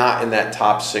he's not in that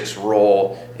top 6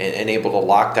 role and able to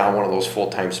lock down one of those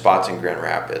full-time spots in Grand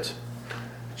Rapids.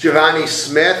 Giovanni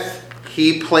Smith,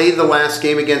 he played the last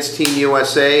game against Team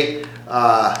USA.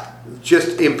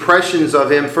 Just impressions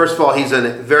of him. First of all, he's a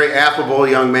very affable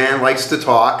young man, likes to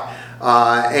talk.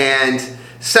 And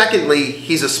secondly,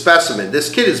 he's a specimen. This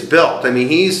kid is built. I mean,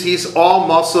 he's all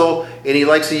muscle, and he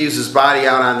likes to use his body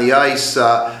out on the ice.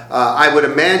 I would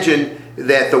imagine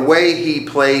that the way he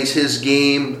plays his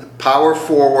game, power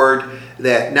forward,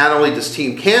 that not only does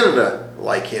Team Canada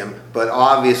like him, but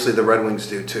obviously the Red Wings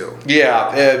do too.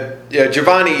 Yeah,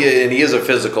 Giovanni, and he is a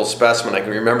physical specimen. I can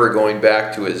remember going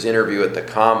back to his interview at the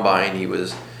Combine. He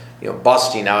was,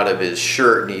 busting out of his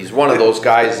shirt, and he's one of those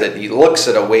guys that he looks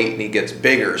at a weight and he gets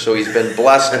bigger. So he's been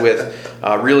blessed with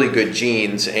really good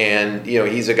genes, and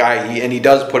he's a guy, and he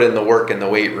does put in the work in the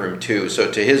weight room too.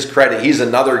 So to his credit, he's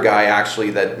another guy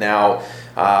actually that now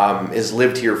has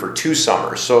lived here for 2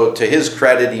 summers. So to his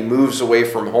credit, he moves away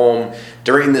from home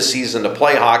during the season to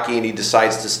play hockey, and he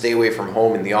decides to stay away from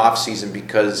home in the off season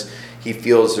because he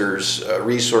feels there's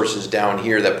resources down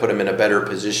here that put him in a better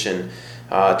position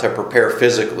to prepare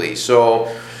physically.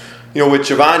 So, with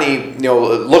Giovanni,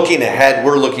 looking ahead,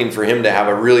 we're looking for him to have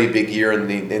a really big year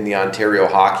in the Ontario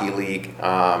Hockey League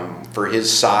for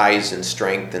his size and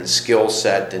strength and skill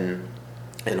set,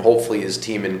 and hopefully his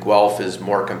team in Guelph is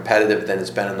more competitive than it's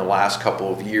been in the last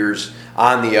couple of years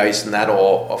on the ice, and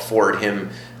that'll afford him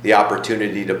the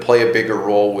opportunity to play a bigger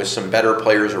role with some better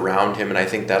players around him, and I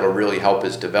think that'll really help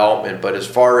his development. But as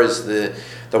far as the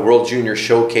World Junior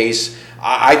Showcase,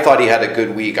 I thought he had a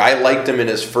good week. I liked him in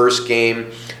his first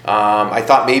game. I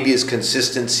thought maybe his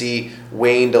consistency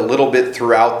waned a little bit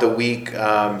throughout the week.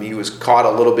 He was caught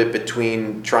a little bit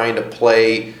between trying to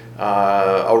play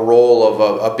a role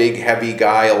of a big, heavy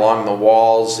guy along the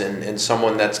walls and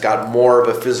someone that's got more of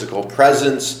a physical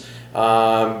presence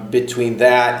between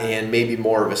that and maybe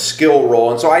more of a skill role.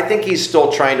 And so I think he's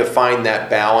still trying to find that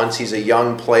balance. He's a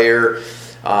young player.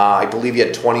 I believe he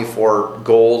had 24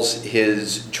 goals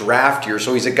his draft year.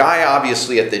 So he's a guy,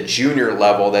 obviously, at the junior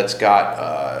level that's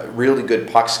got really good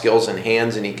puck skills and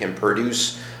hands, and he can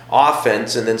produce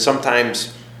offense. And then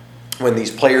sometimes when these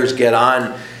players get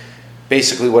on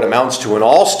basically what amounts to an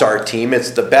all-star team, it's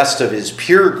the best of his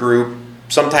peer group.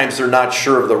 Sometimes they're not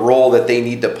sure of the role that they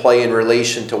need to play in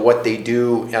relation to what they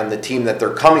do on the team that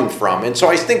they're coming from. And so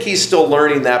I think he's still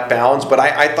learning that balance, but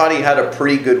I thought he had a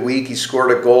pretty good week. He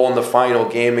scored a goal in the final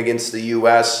game against the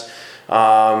U.S.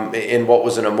 In what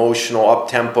was an emotional,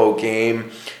 up-tempo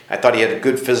game. I thought he had a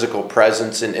good physical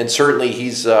presence, and certainly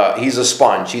he's a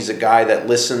sponge. He's a guy that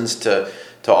listens to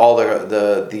all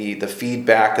the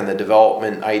feedback and the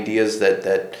development ideas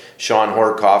that Sean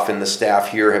Horkoff and the staff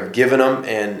here have given him,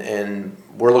 and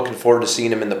we're looking forward to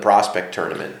seeing him in the prospect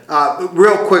tournament.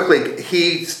 Real quickly,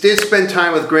 he did spend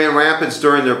time with Grand Rapids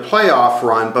during their playoff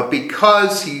run, but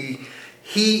because he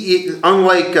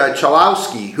unlike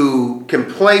Chalowski, who can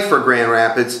play for Grand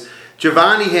Rapids,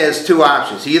 Giovanni has 2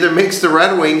 options. He either makes the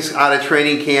Red Wings out of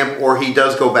training camp, or he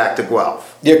does go back to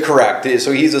Guelph. Yeah, correct.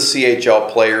 So he's a CHL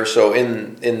player. So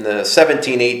in the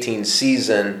 17-18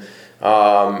 season,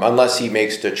 unless he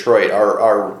makes Detroit,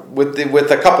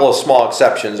 with a couple of small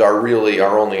exceptions, our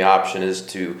only option is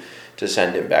to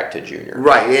send him back to junior.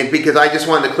 Right, and because I just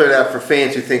wanted to clear that up for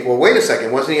fans who think, well, wait a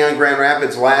second, wasn't he on Grand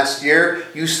Rapids last year?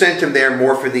 You sent him there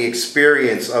more for the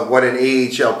experience of what an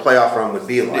AHL playoff run would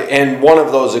be like. And one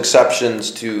of those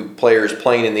exceptions to players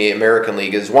playing in the American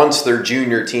League is once their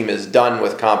junior team is done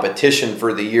with competition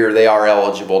for the year, they are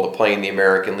eligible to play in the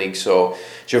American League. So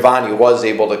Giovanni was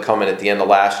able to come in at the end of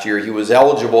last year. He was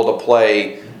eligible to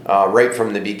play right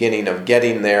from the beginning of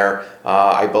getting there.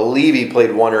 I believe he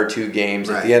played 1 or 2 games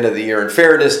at the end of the year. In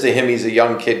fairness to him, he's a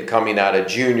young kid coming out of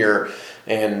junior,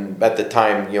 and at the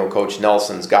time, Coach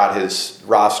Nelson's got his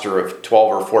roster of 12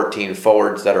 or 14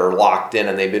 forwards that are locked in,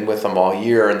 and they've been with him all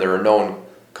year, and they're a known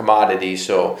commodity.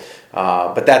 So,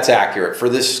 but that's accurate for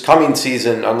this coming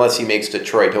season. Unless he makes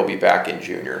Detroit, he'll be back in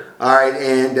junior. All right,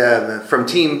 and from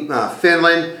Team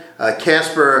Finland,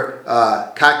 Kasper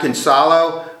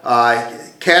Kotkinsalo.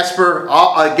 Kasper,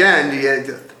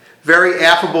 again, very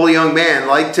affable young man,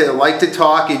 liked to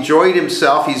talk, enjoyed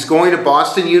himself. He's going to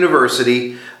Boston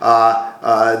University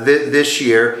this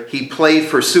year. He played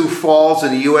for Sioux Falls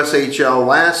in the USHL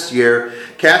last year.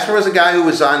 Kasper was a guy who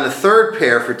was on the 3rd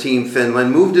pair for Team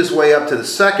Finland, moved his way up to the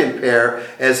 2nd pair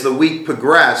as the week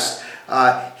progressed.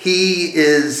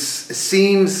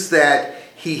 Seems that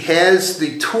he has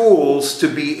the tools to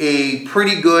be a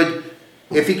pretty good,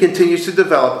 if he continues to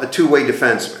develop, a 2-way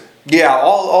defenseman. Yeah,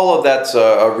 all of that's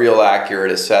a real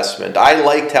accurate assessment. I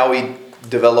liked how he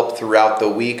developed throughout the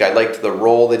week. I liked the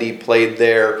role that he played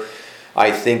there.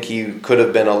 I think he could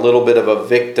have been a little bit of a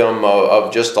victim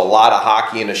of just a lot of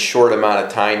hockey in a short amount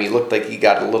of time. He looked like he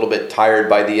got a little bit tired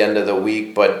by the end of the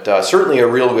week, but certainly a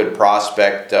real good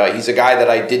prospect. He's a guy that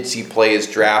I did see play his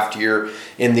draft year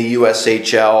in the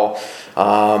USHL.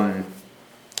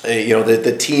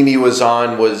 The team he was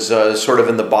on was sort of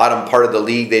in the bottom part of the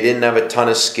league. They didn't have a ton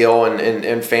of skill,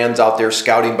 and fans out there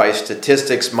scouting by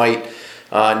statistics might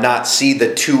not see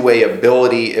the two-way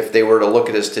ability if they were to look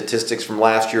at his statistics from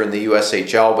last year in the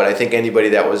USHL. But I think anybody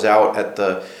that was out at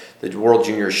the World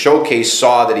Junior Showcase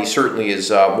saw that he certainly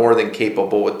is more than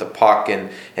capable with the puck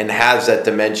and has that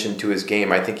dimension to his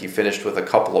game. I think he finished with a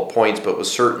couple of points, but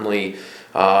was certainly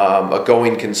a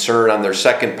going concern on their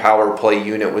second power play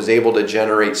unit, was able to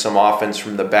generate some offense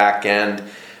from the back end.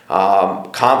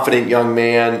 Confident young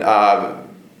man.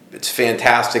 It's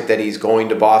fantastic that he's going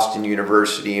to Boston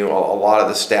University. A lot of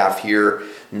the staff here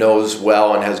knows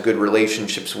well and has good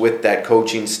relationships with that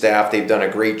coaching staff. They've done a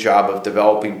great job of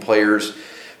developing players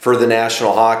for the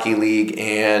National Hockey League,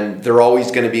 and they're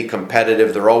always going to be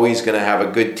competitive. They're always going to have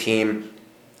a good team,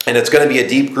 and it's going to be a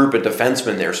deep group of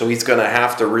defensemen there. So he's going to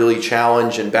have to really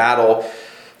challenge and battle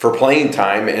for playing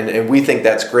time, and we think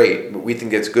that's great. We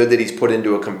think it's good that he's put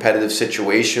into a competitive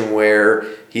situation where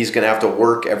he's going to have to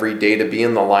work every day to be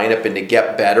in the lineup and to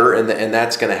get better, and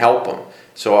that's going to help him.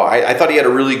 So I thought he had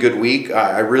a really good week.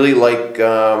 I really like,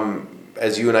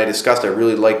 as you and I discussed, I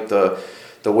really liked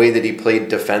the way that he played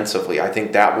defensively. I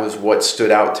think that was what stood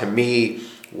out to me,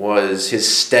 was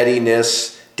his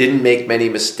steadiness. Didn't make many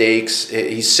mistakes.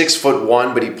 He's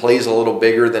 6'1", but he plays a little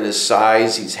bigger than his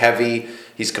size. He's heavy.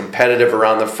 He's competitive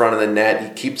around the front of the net. He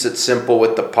keeps it simple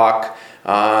with the puck.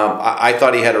 I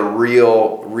thought he had a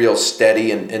real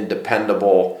steady and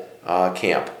dependable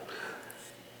camp.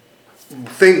 The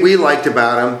thing we liked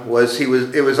about him was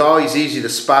it was always easy to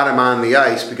spot him on the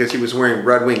ice because he was wearing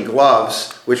Red Wing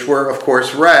gloves, which were, of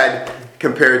course, red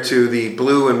compared to the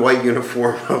blue and white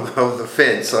uniform of the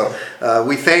Finns. So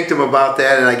we thanked him about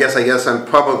that, and I guess I'm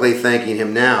publicly thanking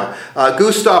him now.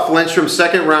 Gustav Lindstrom,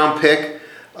 second-round pick.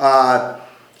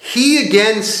 He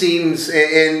again seems,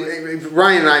 and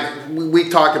Ryan and I, we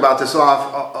talked about this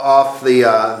off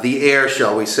the air,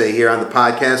 shall we say, here on the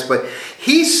podcast, but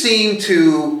he seemed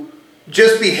to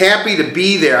just be happy to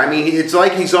be there. I mean, it's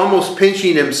like he's almost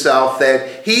pinching himself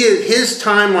that his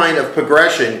timeline of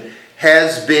progression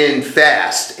has been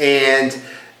fast, and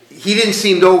he didn't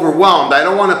seem overwhelmed. I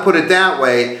don't want to put it that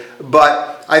way,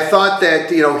 but I thought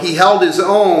that he held his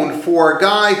own for a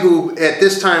guy who at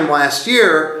this time last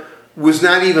year was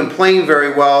not even playing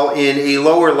very well in a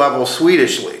lower level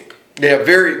Swedish league. Yeah,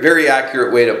 very, very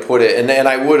accurate way to put it. And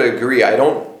I would agree. I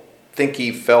don't think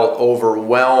he felt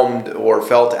overwhelmed or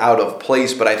felt out of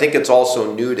place, but I think it's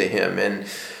also new to him. And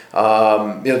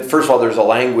first of all, there's a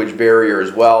language barrier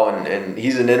as well, and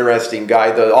he's an interesting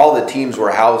guy. All the teams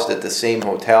were housed at the same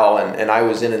hotel, and I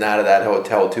was in and out of that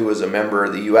hotel too as a member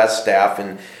of the U.S. staff,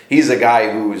 and he's a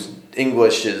guy whose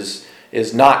English is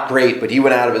not great, but he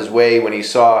went out of his way when he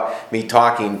saw me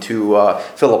talking to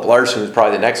Philip Larson, who's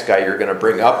probably the next guy you're going to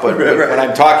bring up. But when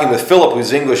I'm talking with Philip,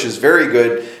 whose English is very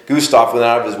good, Gustav went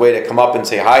out of his way to come up and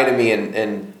say hi to me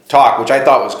and talk, which I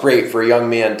thought was great for a young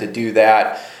man to do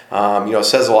that.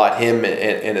 Says a lot him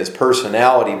and his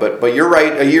personality. But you're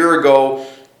right. A year ago,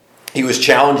 he was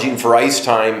challenging for ice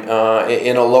time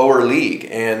in a lower league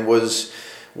and was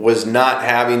not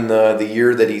having the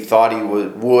year that he thought he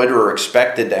would or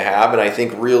expected to have, and I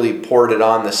think really poured it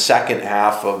on the second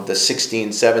half of the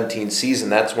 16-17 season.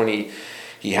 That's when he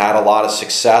had a lot of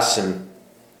success, and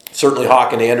certainly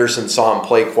Håkan Andersson saw him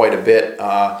play quite a bit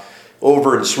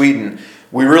over in Sweden.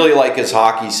 We really like his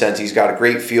hockey sense. He's got a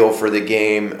great feel for the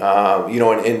game.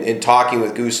 In talking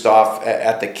with Gustav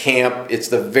at the camp, it's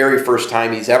the very first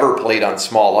time he's ever played on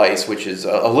small ice, which is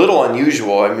a little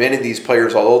unusual. I mean, many of these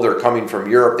players, although they're coming from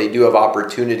Europe, they do have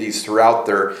opportunities throughout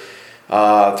their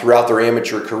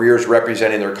amateur careers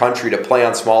representing their country to play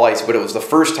on small ice. But it was the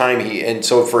first time and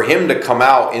so for him to come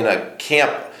out in a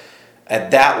camp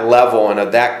at that level and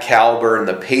of that caliber and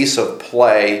the pace of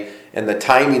play, and the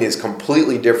timing is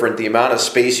completely different. The amount of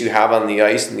space you have on the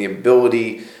ice and the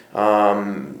ability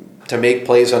to make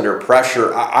plays under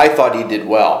pressure, I thought he did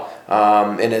well.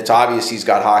 And it's obvious he's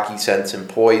got hockey sense and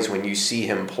poise when you see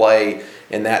him play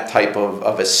in that type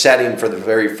of a setting for the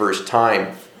very first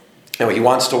time. He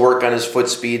wants to work on his foot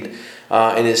speed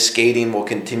and his skating will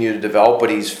continue to develop, but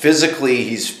I'd say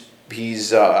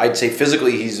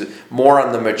physically he's more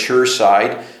on the mature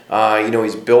side.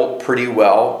 He's built pretty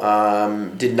well.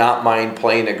 Did not mind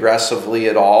playing aggressively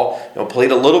at all.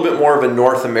 Played a little bit more of a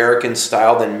North American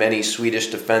style than many Swedish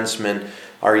defensemen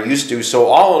are used to. So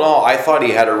all in all, I thought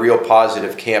he had a real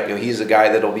positive camp. He's a guy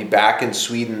that'll be back in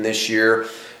Sweden this year.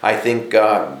 I think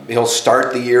he'll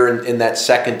start the year in that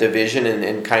second division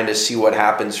and kind of see what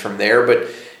happens from there. But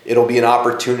it'll be an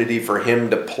opportunity for him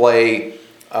to play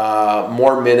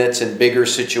more minutes in bigger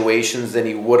situations than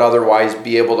he would otherwise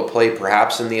be able to play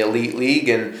perhaps in the elite league.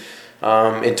 And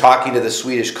in talking to the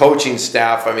Swedish coaching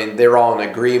staff, they're all in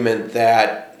agreement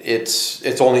that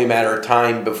it's only a matter of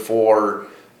time before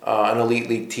an elite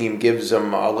league team gives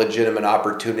him a legitimate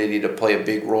opportunity to play a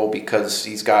big role, because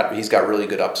he's got really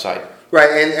good upside. Right,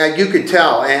 and you could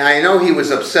tell, and I know he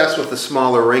was obsessed with the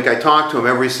smaller rink. I talked to him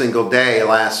every single day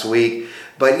last week,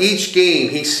 but each game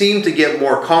he seemed to get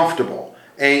more comfortable,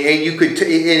 and you could,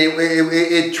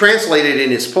 it translated in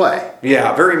his play.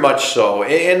 Yeah, very much so.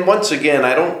 And once again,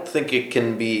 I don't think it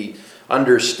can be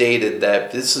understated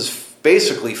that this is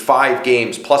basically 5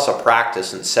 games plus a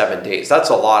practice in 7 days. That's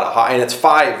a lot of and it's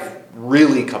 5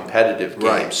 really competitive games.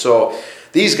 Right. So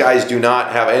these guys do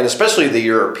not have, and especially the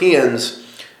Europeans.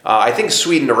 I think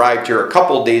Sweden arrived here a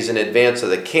couple days in advance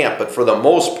of the camp, but for the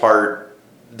most part,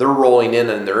 they're rolling in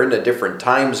and they're in a different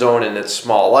time zone, and it's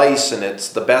small ice, and it's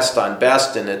the best on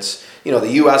best, and it's,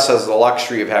 the U.S. has the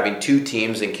luxury of having 2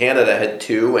 teams, and Canada had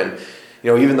 2, and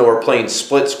even though we're playing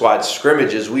split squad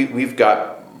scrimmages, we've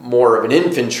got more of an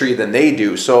infantry than they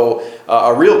do. So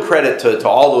a real credit to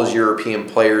all those European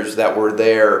players that were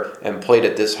there and played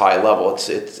at this high level.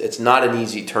 It's not an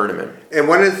easy tournament. And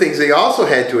one of the things they also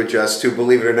had to adjust to,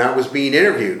 believe it or not, was being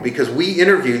interviewed, because we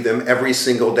interviewed them every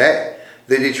single day.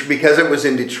 Because it was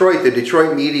in Detroit, the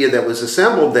Detroit media that was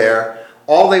assembled there,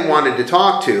 all they wanted to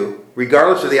talk to,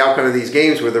 regardless of the outcome of these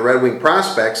games, were the Red Wing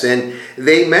prospects. And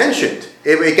they mentioned,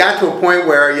 it got to a point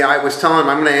where I was telling them,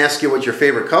 I'm going to ask you what your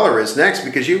favorite color is next,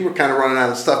 because you were kind of running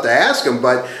out of stuff to ask them.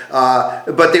 But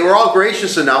they were all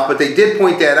gracious enough, but they did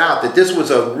point that out, that this was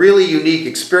a really unique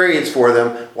experience for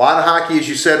them. A lot of hockey, as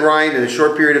you said, Ryan, in a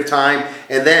short period of time.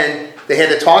 And then they had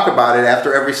to talk about it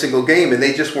after every single game, and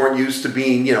they just weren't used to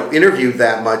being, interviewed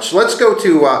that much. Let's go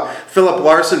to Philip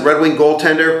Larson, Red Wing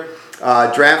goaltender,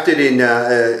 drafted in,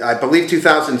 I believe,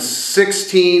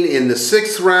 2016 in the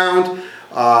 6th round.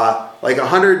 Like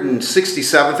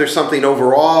 167th or something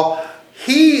overall.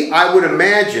 I would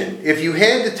imagine, if you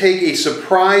had to take a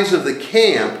surprise of the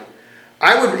camp,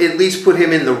 I would at least put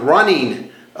him in the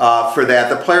running for that,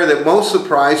 the player that most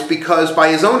surprised, because by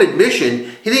his own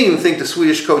admission, he didn't even think the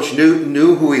Swedish coach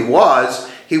knew who he was.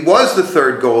 He was the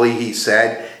 3rd goalie, he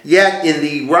said. Yet in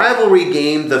the rivalry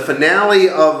game, the finale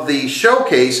of the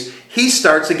showcase, he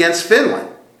starts against Finland.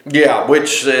 Yeah,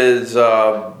 which is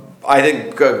I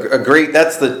think a great.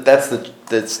 That's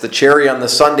the cherry on the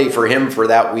sundae for him for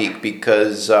that week,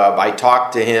 because I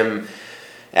talked to him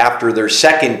after their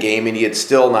 2nd game, and he had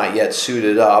still not yet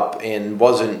suited up and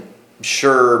wasn't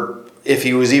sure if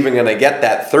he was even going to get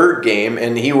that 3rd game,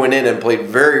 and he went in and played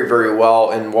very, very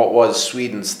well in what was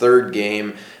Sweden's 3rd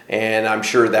game, and I'm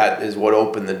sure that is what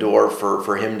opened the door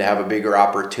for him to have a bigger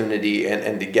opportunity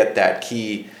and to get that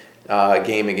key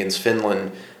game against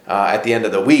Finland at the end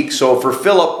of the week. So for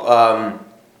Philip,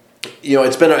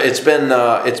 it's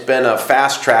been a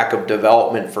fast track of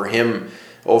development for him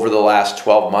over the last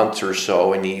 12 months or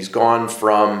so, and he's gone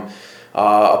from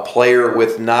a player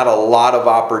with not a lot of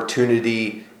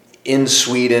opportunity in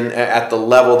Sweden at the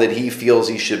level that he feels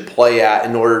he should play at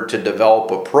in order to develop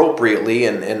appropriately,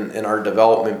 and our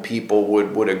development people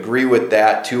would agree with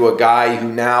that, to a guy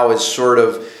who now is sort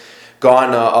of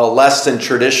gone a less than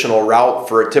traditional route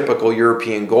for a typical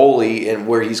European goalie, and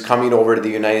where he's coming over to the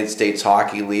United States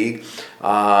Hockey League.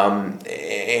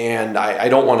 And I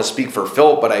don't want to speak for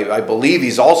Philip, but I believe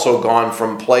he's also gone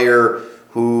from player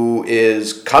who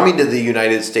is coming to the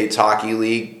United States Hockey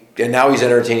League, and now he's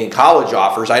entertaining college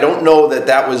offers. I don't know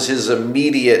that was his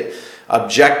immediate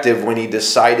objective when he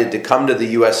decided to come to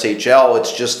the USHL.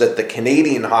 It's just that the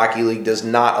Canadian Hockey League does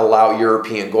not allow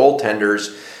European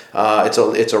goaltenders.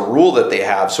 It's a rule that they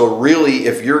have. So really,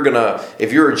 if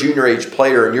you're a junior age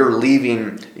player and you're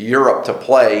leaving Europe to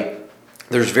play,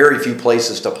 there's very few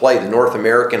places to play. The North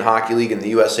American Hockey League and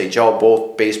the USHL,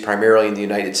 both based primarily in the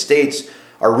United States,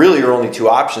 are really your only 2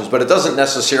 options. But it doesn't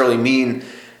necessarily mean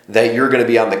that you're going to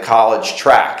be on the college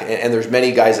track. And there's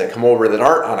many guys that come over that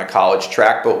aren't on a college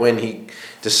track, but when he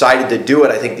decided to do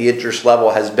it, I think the interest level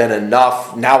has been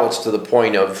enough. Now it's to the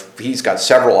point of he's got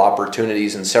several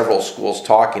opportunities and several schools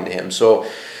talking to him. So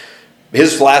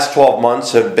his last 12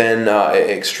 months have been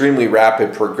extremely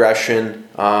rapid progression,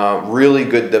 really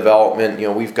good development.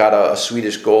 We've got a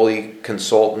Swedish goalie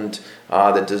consultant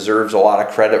that deserves a lot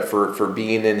of credit for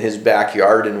being in his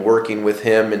backyard and working with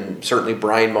him, and certainly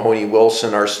Brian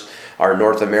Mahoney-Wilson, our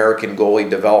North American goalie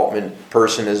development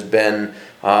person, has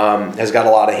got a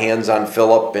lot of hands on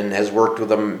Philip and has worked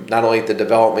with him not only at the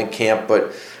development camp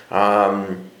but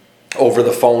over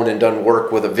the phone, and done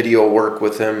video work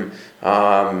with him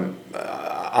online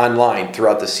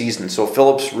throughout the season. So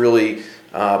Philip's really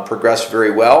progressed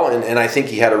very well, and I think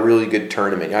he had a really good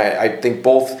tournament. I think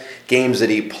both games that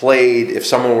he played, if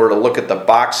someone were to look at the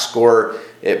box score,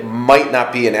 it might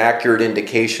not be an accurate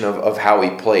indication of how he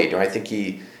played. I think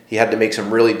he had to make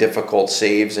some really difficult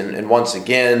saves, and once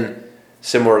again,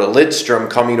 similar to Lidstrom,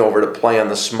 coming over to play on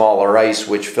the smaller ice,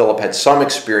 which Philip had some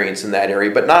experience in that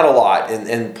area, but not a lot,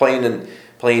 and playing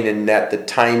in net, the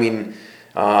timing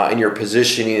and your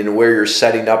positioning and where you're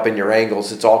setting up in your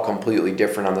angles, it's all completely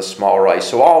different on the smaller ice.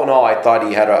 So all in all, I thought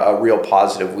he had a real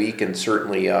positive week, and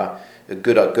certainly a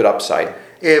good upside.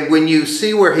 And when you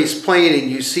see where he's playing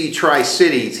and you see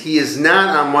Tri-Cities, he is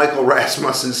not on Michael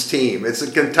Rasmussen's team. It's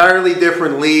an entirely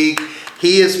different league.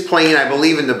 He is playing, I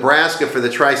believe, in Nebraska for the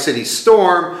Tri-City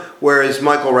Storm, whereas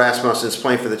Michael Rasmussen is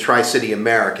playing for the Tri-City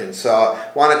Americans. So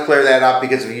I want to clear that up,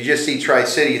 because if you just see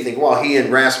Tri-City, you think, well, he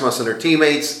and Rasmussen are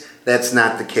teammates. That's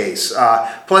not the case.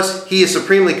 Plus, he is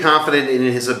supremely confident in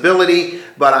his ability,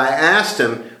 but I asked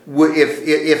him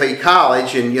if a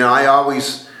college, and I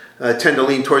always tend to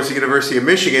lean towards the University of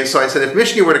Michigan, so I said, if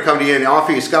Michigan were to come to you and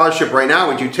offer you a scholarship right now,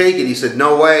 would you take it? He said,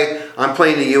 no way. I'm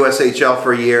playing the USHL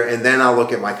for a year, and then I'll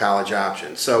look at my college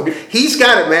options. So he's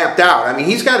got it mapped out. I mean,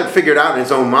 he's got it figured out in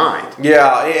his own mind.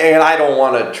 Yeah, and I don't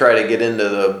want to try to get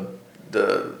into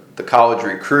the college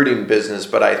recruiting business,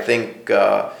 but I think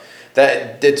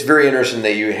that it's very interesting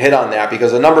that you hit on that,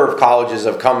 because a number of colleges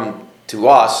have come to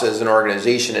us as an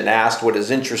organization and asked what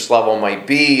his interest level might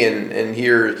be, and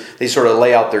here they sort of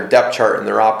lay out their depth chart and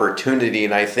their opportunity.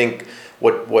 And I think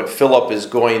what Philip is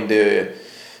going to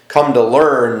come to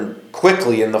learn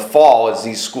quickly in the fall, as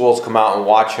these schools come out and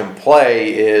watch him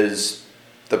play, is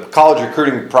the college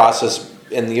recruiting process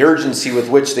and the urgency with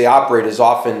which they operate is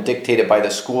often dictated by the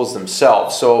schools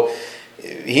themselves. So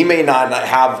he may not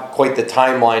have quite the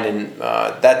timeline, and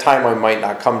that timeline might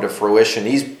not come to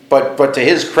fruition. But to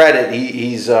his credit,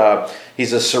 he's a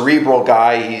cerebral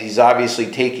guy. He's obviously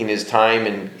taking his time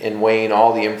and weighing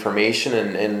all the information,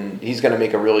 and he's going to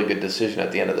make a really good decision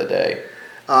at the end of the day.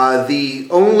 The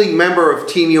only member of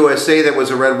Team USA that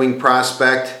was a Red Wing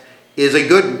prospect is a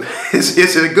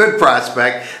good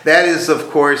prospect. That is, of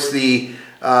course, the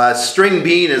string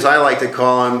bean, as I like to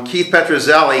call him, Keith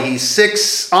Petruzzelli.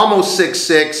 He's almost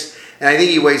 6'6", and I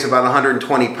think he weighs about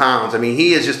 120 pounds. I mean,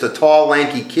 he is just a tall,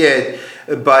 lanky kid,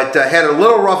 but had a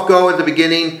little rough go at the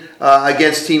beginning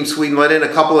against Team Sweden. Let in a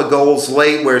couple of goals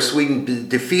late where Sweden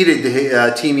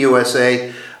defeated Team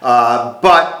USA,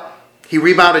 but he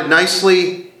rebounded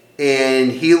nicely,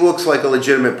 and he looks like a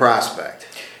legitimate prospect.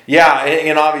 Yeah,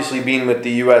 and obviously being with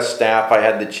the U.S. staff, I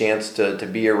had the chance to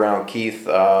be around Keith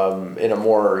in a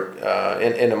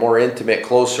more intimate,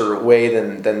 closer way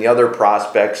than the other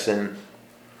prospects, and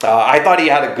I thought he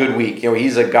had a good week.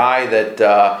 He's a guy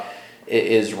that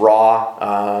is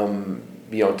raw.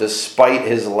 Despite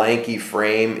his lanky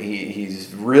frame,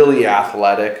 he's really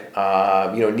athletic.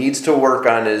 Needs to work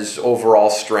on his overall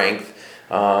strength.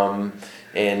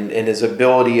 And his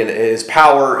ability and his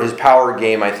power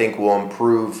game, I think, will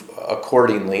improve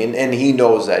accordingly. And he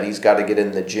knows that. He's got to get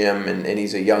in the gym, and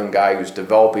he's a young guy who's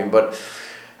developing. But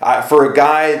for a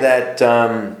guy that,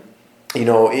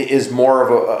 is more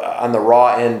of on the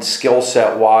raw end skill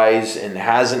set wise, and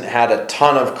hasn't had a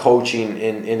ton of coaching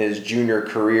in his junior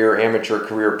career, amateur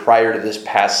career prior to this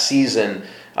past season,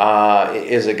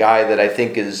 is a guy that I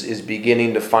think is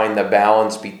beginning to find the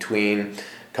balance between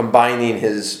combining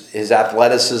his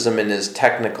athleticism and his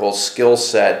technical skill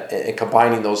set, and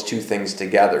combining those two things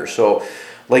together. So,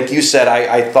 like you said,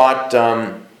 I thought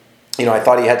I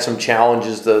thought he had some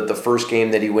challenges the first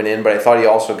game that he went in, but I thought he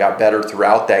also got better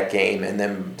throughout that game. And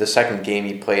then the second game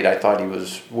he played, I thought he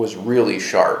was really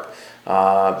sharp.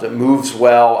 Moves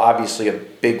well, obviously a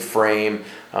big frame.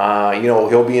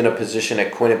 He'll be in a position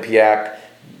at Quinnipiac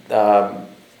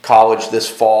College this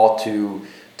fall to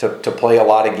play a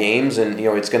lot of games, and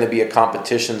it's going to be a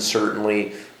competition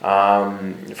certainly.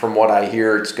 From what I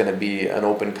hear, it's going to be an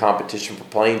open competition for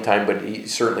playing time, but he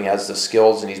certainly has the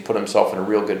skills, and he's put himself in a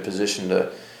real good position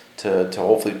to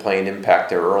hopefully play an impact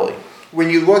there early.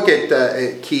 When you look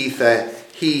at Keith,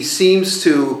 he seems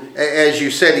to, as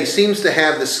you said, he seems to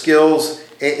have the skills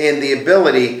and the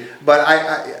ability. But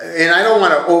I don't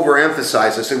want to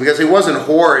overemphasize this because he wasn't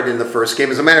horrid in the first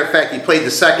game. As a matter of fact, he played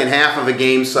the second half of a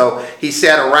game, so he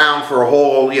sat around for a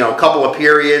whole couple of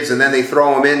periods, and then they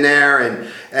throw him in there,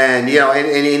 and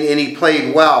he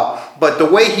played well. But the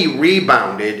way he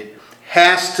rebounded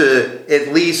has to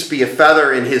at least be a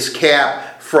feather in his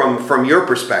cap from your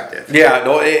perspective. Yeah,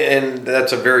 no, and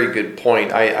that's a very good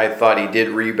point. I thought he did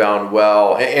rebound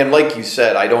well, and like you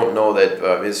said, I don't know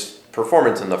that his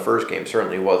performance in the first game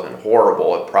certainly wasn't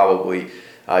horrible. It probably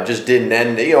just didn't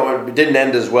end. It didn't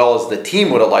end as well as the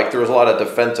team would have liked. There was a lot of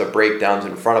defensive breakdowns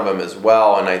in front of him as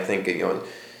well, and I think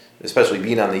especially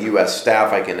being on the U.S.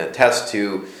 staff, I can attest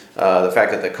to the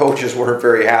fact that the coaches weren't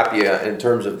very happy in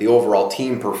terms of the overall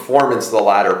team performance the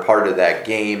latter part of that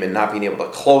game and not being able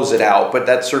to close it out. But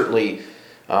that's certainly,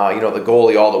 the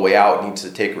goalie all the way out needs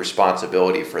to take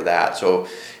responsibility for that. So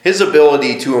his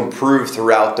ability to improve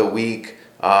throughout the week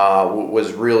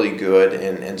was really good,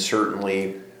 and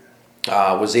certainly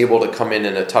was able to come in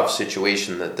a tough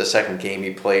situation that the second game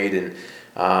he played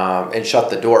and shut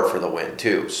the door for the win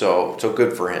too. So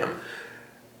good for him.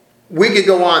 We could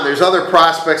go on. There's other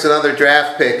prospects and other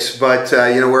draft picks, but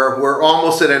we're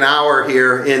almost at an hour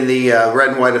here in the Red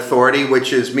and White Authority,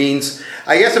 which means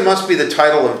I guess it must be the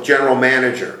title of general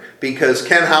manager, because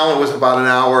Ken Holland was about an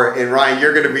hour, and Ryan,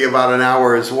 you're going to be about an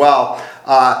hour as well.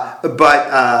 But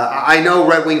I know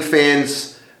Red Wing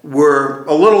fans were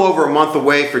a little over a month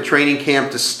away for training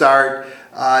camp to start.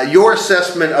 Your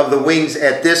assessment of the Wings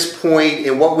at this point,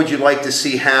 and what would you like to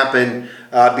see happen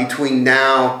between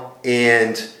now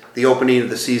and the opening of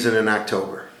the season in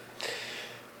October?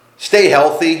 Stay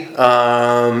healthy,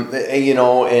 and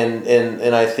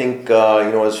I think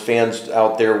as fans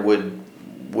out there would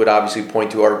obviously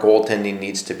point to our goaltending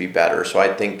needs to be better. So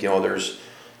I think there's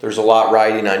a lot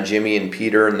riding on Jimmy and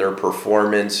Peter and their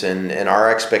performance and our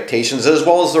expectations as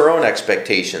well as their own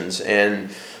expectations.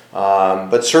 And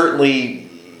but certainly,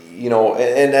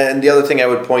 and the other thing I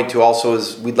would point to also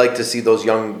is we'd like to see those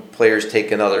young players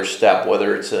take another step,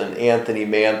 whether it's an Anthony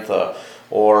Mantha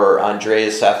or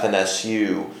Andreas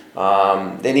Athanasiou,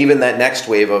 and even that next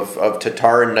wave of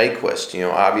Tatar and Nyquist.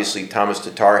 Obviously Thomas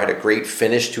Tatar had a great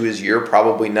finish to his year,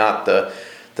 probably not the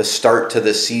start to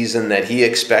the season that he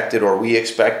expected or we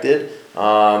expected.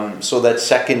 So that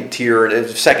second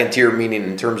tier meaning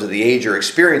in terms of the age or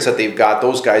experience that they've got,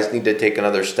 those guys need to take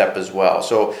another step as well.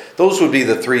 So those would be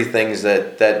the three things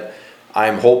that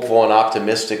I'm hopeful and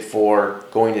optimistic for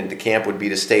going into camp would be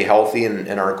to stay healthy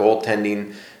and our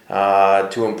goaltending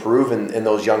to improve and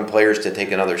those young players to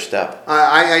take another step.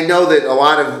 I know that a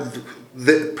lot of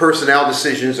the personnel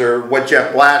decisions are what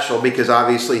Jeff Blashill, because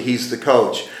obviously he's the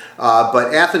coach.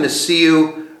 But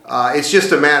Athanasiou, it's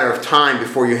just a matter of time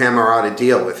before you hammer out a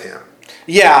deal with him.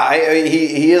 Yeah,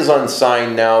 he is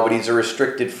unsigned now, but he's a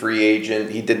restricted free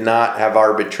agent. He did not have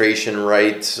arbitration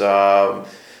rights.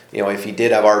 If he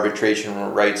did have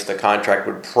arbitration rights, the contract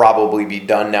would probably be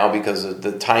done now because of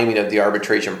the timing of the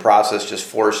arbitration process just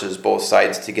forces both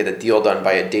sides to get a deal done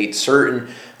by a date certain.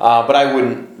 But I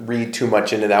wouldn't read too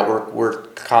much into that. We're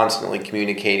constantly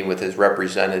communicating with his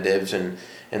representatives and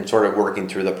sort of working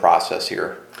through the process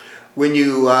here. When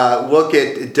you look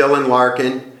at Dylan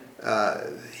Larkin,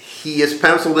 he is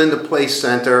penciled in to play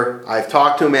center. I've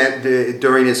talked to him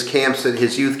during his camps,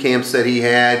 his youth camps that he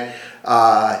had.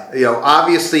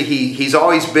 Obviously he's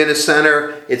always been a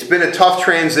center. It's been a tough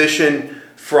transition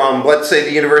from, let's say,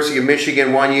 the University of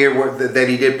Michigan one year that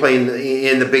he did play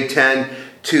in the Big Ten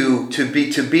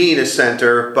to being a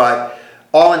center, but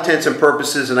all intents and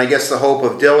purposes, and I guess the hope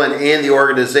of Dylan and the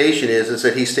organization is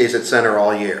that he stays at center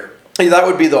all year. That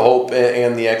would be the hope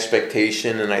and the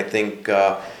expectation, and I think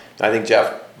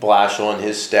Jeff Blashill and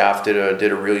his staff did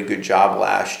a really good job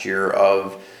last year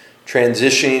of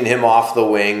transitioning him off the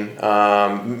wing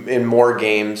in more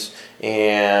games,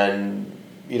 and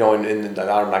and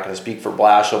I'm not going to speak for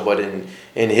Blashill, but in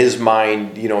his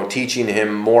mind, teaching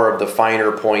him more of the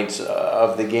finer points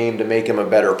of the game to make him a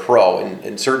better pro.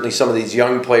 And certainly some of these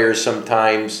young players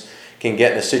sometimes can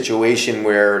get in a situation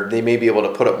where they may be able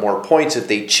to put up more points if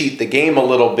they cheat the game a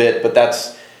little bit, but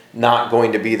that's not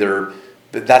going to be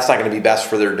best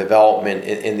for their development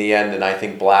in the end. And I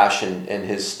think Blash and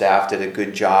his staff did a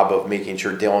good job of making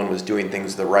sure Dylan was doing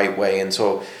things the right way. And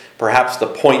so perhaps the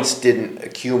points didn't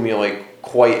accumulate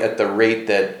quite at the rate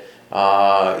that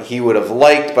he would have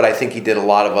liked, but I think he did a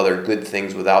lot of other good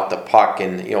things without the puck.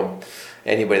 And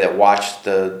anybody that watched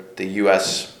the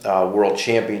U.S. World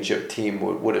Championship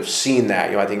team would have seen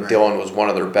that. I think Dylan was one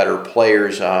of their better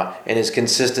players, and his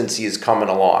consistency is coming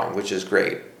along, which is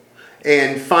great.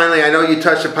 And finally, I know you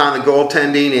touched upon the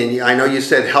goaltending, and I know you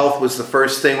said health was the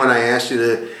first thing when I asked you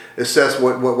to assess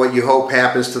what you hope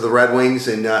happens to the Red Wings.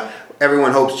 And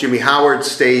everyone hopes Jimmy Howard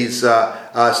stays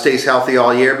healthy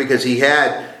all year, because he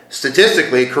had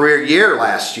statistically a career year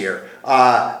last year.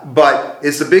 But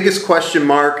is the biggest question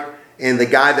mark, and the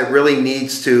guy that really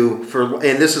needs to,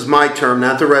 and this is my term,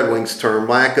 not the Red Wings term,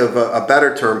 lack of a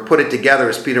better term, put it together,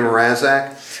 is Peter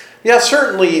Mrazek? Yeah,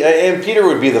 certainly, and Peter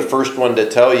would be the first one to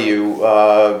tell you.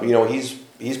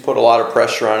 He's put a lot of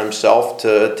pressure on himself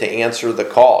to answer the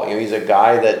call. He's a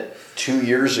guy that 2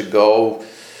 years ago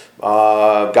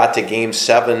got to Game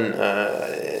 7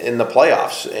 in the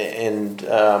playoffs, and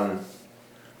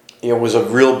was a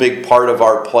real big part of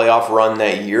our playoff run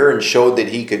that year, and showed that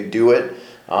he could do it.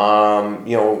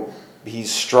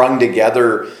 He's strung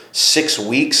together 6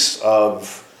 weeks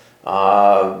of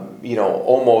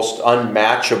almost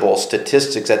unmatchable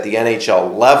statistics at the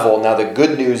NHL level. Now the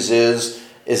good news is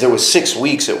it was 6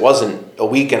 weeks. It wasn't a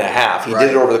week and a half. He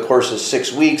did it over the course of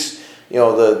 6 weeks.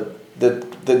 The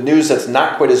news that's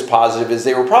not quite as positive is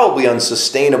they were probably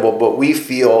unsustainable, but we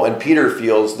feel, and Peter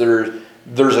feels,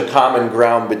 there's a common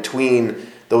ground between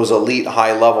those elite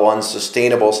high-level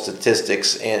unsustainable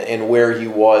statistics and where he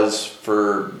was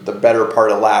for the better part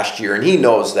of last year, and he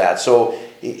knows that. So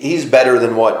he's better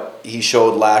than what he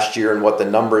showed last year and what the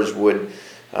numbers would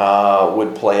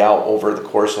play out over the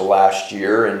course of last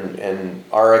year. And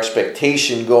our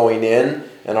expectation going in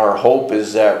and our hope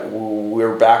is that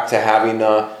we're back to having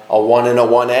a 1 and a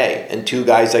 1A and two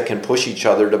guys that can push each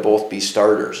other to both be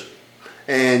starters.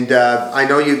 And I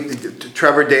know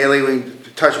Trevor Daley, we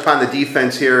touch upon the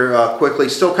defense here quickly.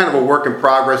 Still kind of a work in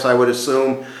progress, I would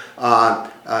assume.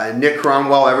 Nick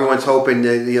Cromwell, everyone's hoping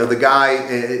that, the guy,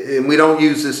 and we don't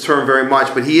use this term very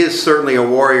much, but he is certainly a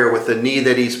warrior with the knee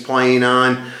that he's playing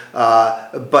on.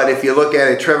 But if you look at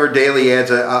it, Trevor Daley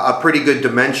adds a pretty good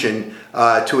dimension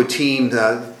to a team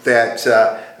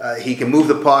that he can move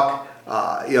the puck,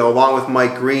 along with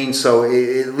Mike Green. So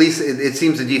at least it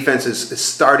seems the defense is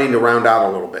starting to round out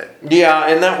a little bit. Yeah,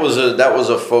 and that was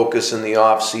a focus in the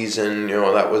off season.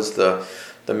 That was the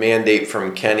mandate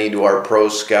from Kenny to our pro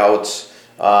scouts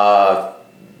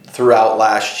throughout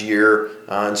last year,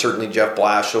 and certainly Jeff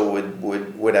Blashill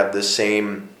would have the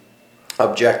same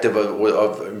objective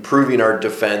of improving our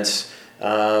defense,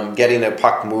 getting a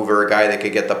puck mover, a guy that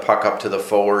could get the puck up to the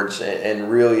forwards,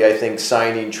 and really I think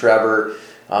signing Trevor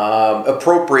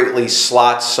appropriately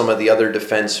slots some of the other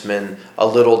defensemen a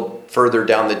little further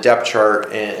down the depth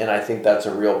chart, and I think that's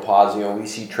a real positive. We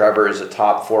see Trevor as a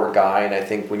top 4 guy, and I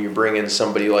think when you bring in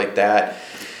somebody like that,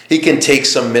 he can take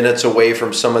some minutes away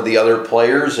from some of the other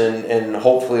players and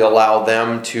hopefully allow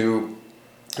them to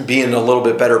be in a little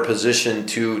bit better position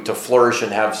to flourish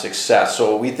and have success.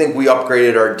 So we think we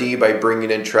upgraded our D by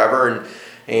bringing in Trevor,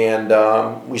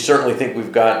 and we certainly think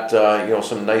we've got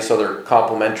some nice other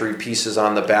complementary pieces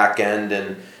on the back end,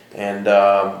 and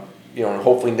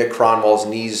hopefully Nick Cronwell's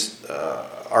knees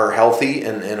are healthy,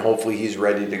 and hopefully he's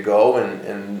ready to go,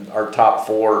 and our top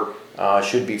 4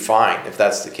 should be fine if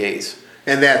that's the case.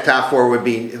 And that top 4 would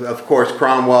be, of course,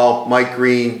 Cromwell, Mike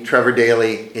Green, Trevor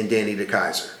Daley, and Danny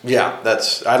DeKeyser. Yeah,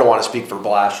 I don't want to speak for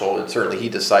Blashill, and certainly he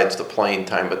decides the playing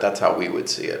time, but that's how we would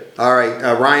see it. All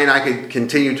right, Ryan, I could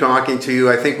continue talking to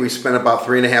you. I think we spent about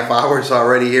 3.5 hours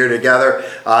already here together.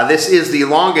 This is the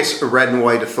longest Red and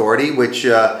White Authority, which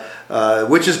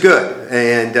is good,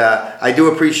 and I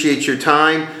do appreciate your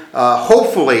time.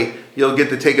 Hopefully, you'll get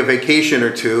to take a vacation or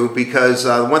two, because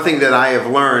one thing that I have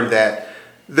learned that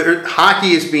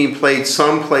hockey is being played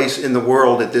someplace in the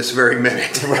world at this very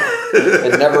minute.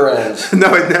 It never ends.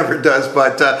 No, it never does.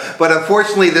 But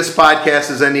unfortunately, this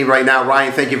podcast is ending right now.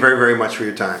 Ryan, thank you very, very much for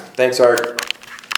your time. Thanks, Art.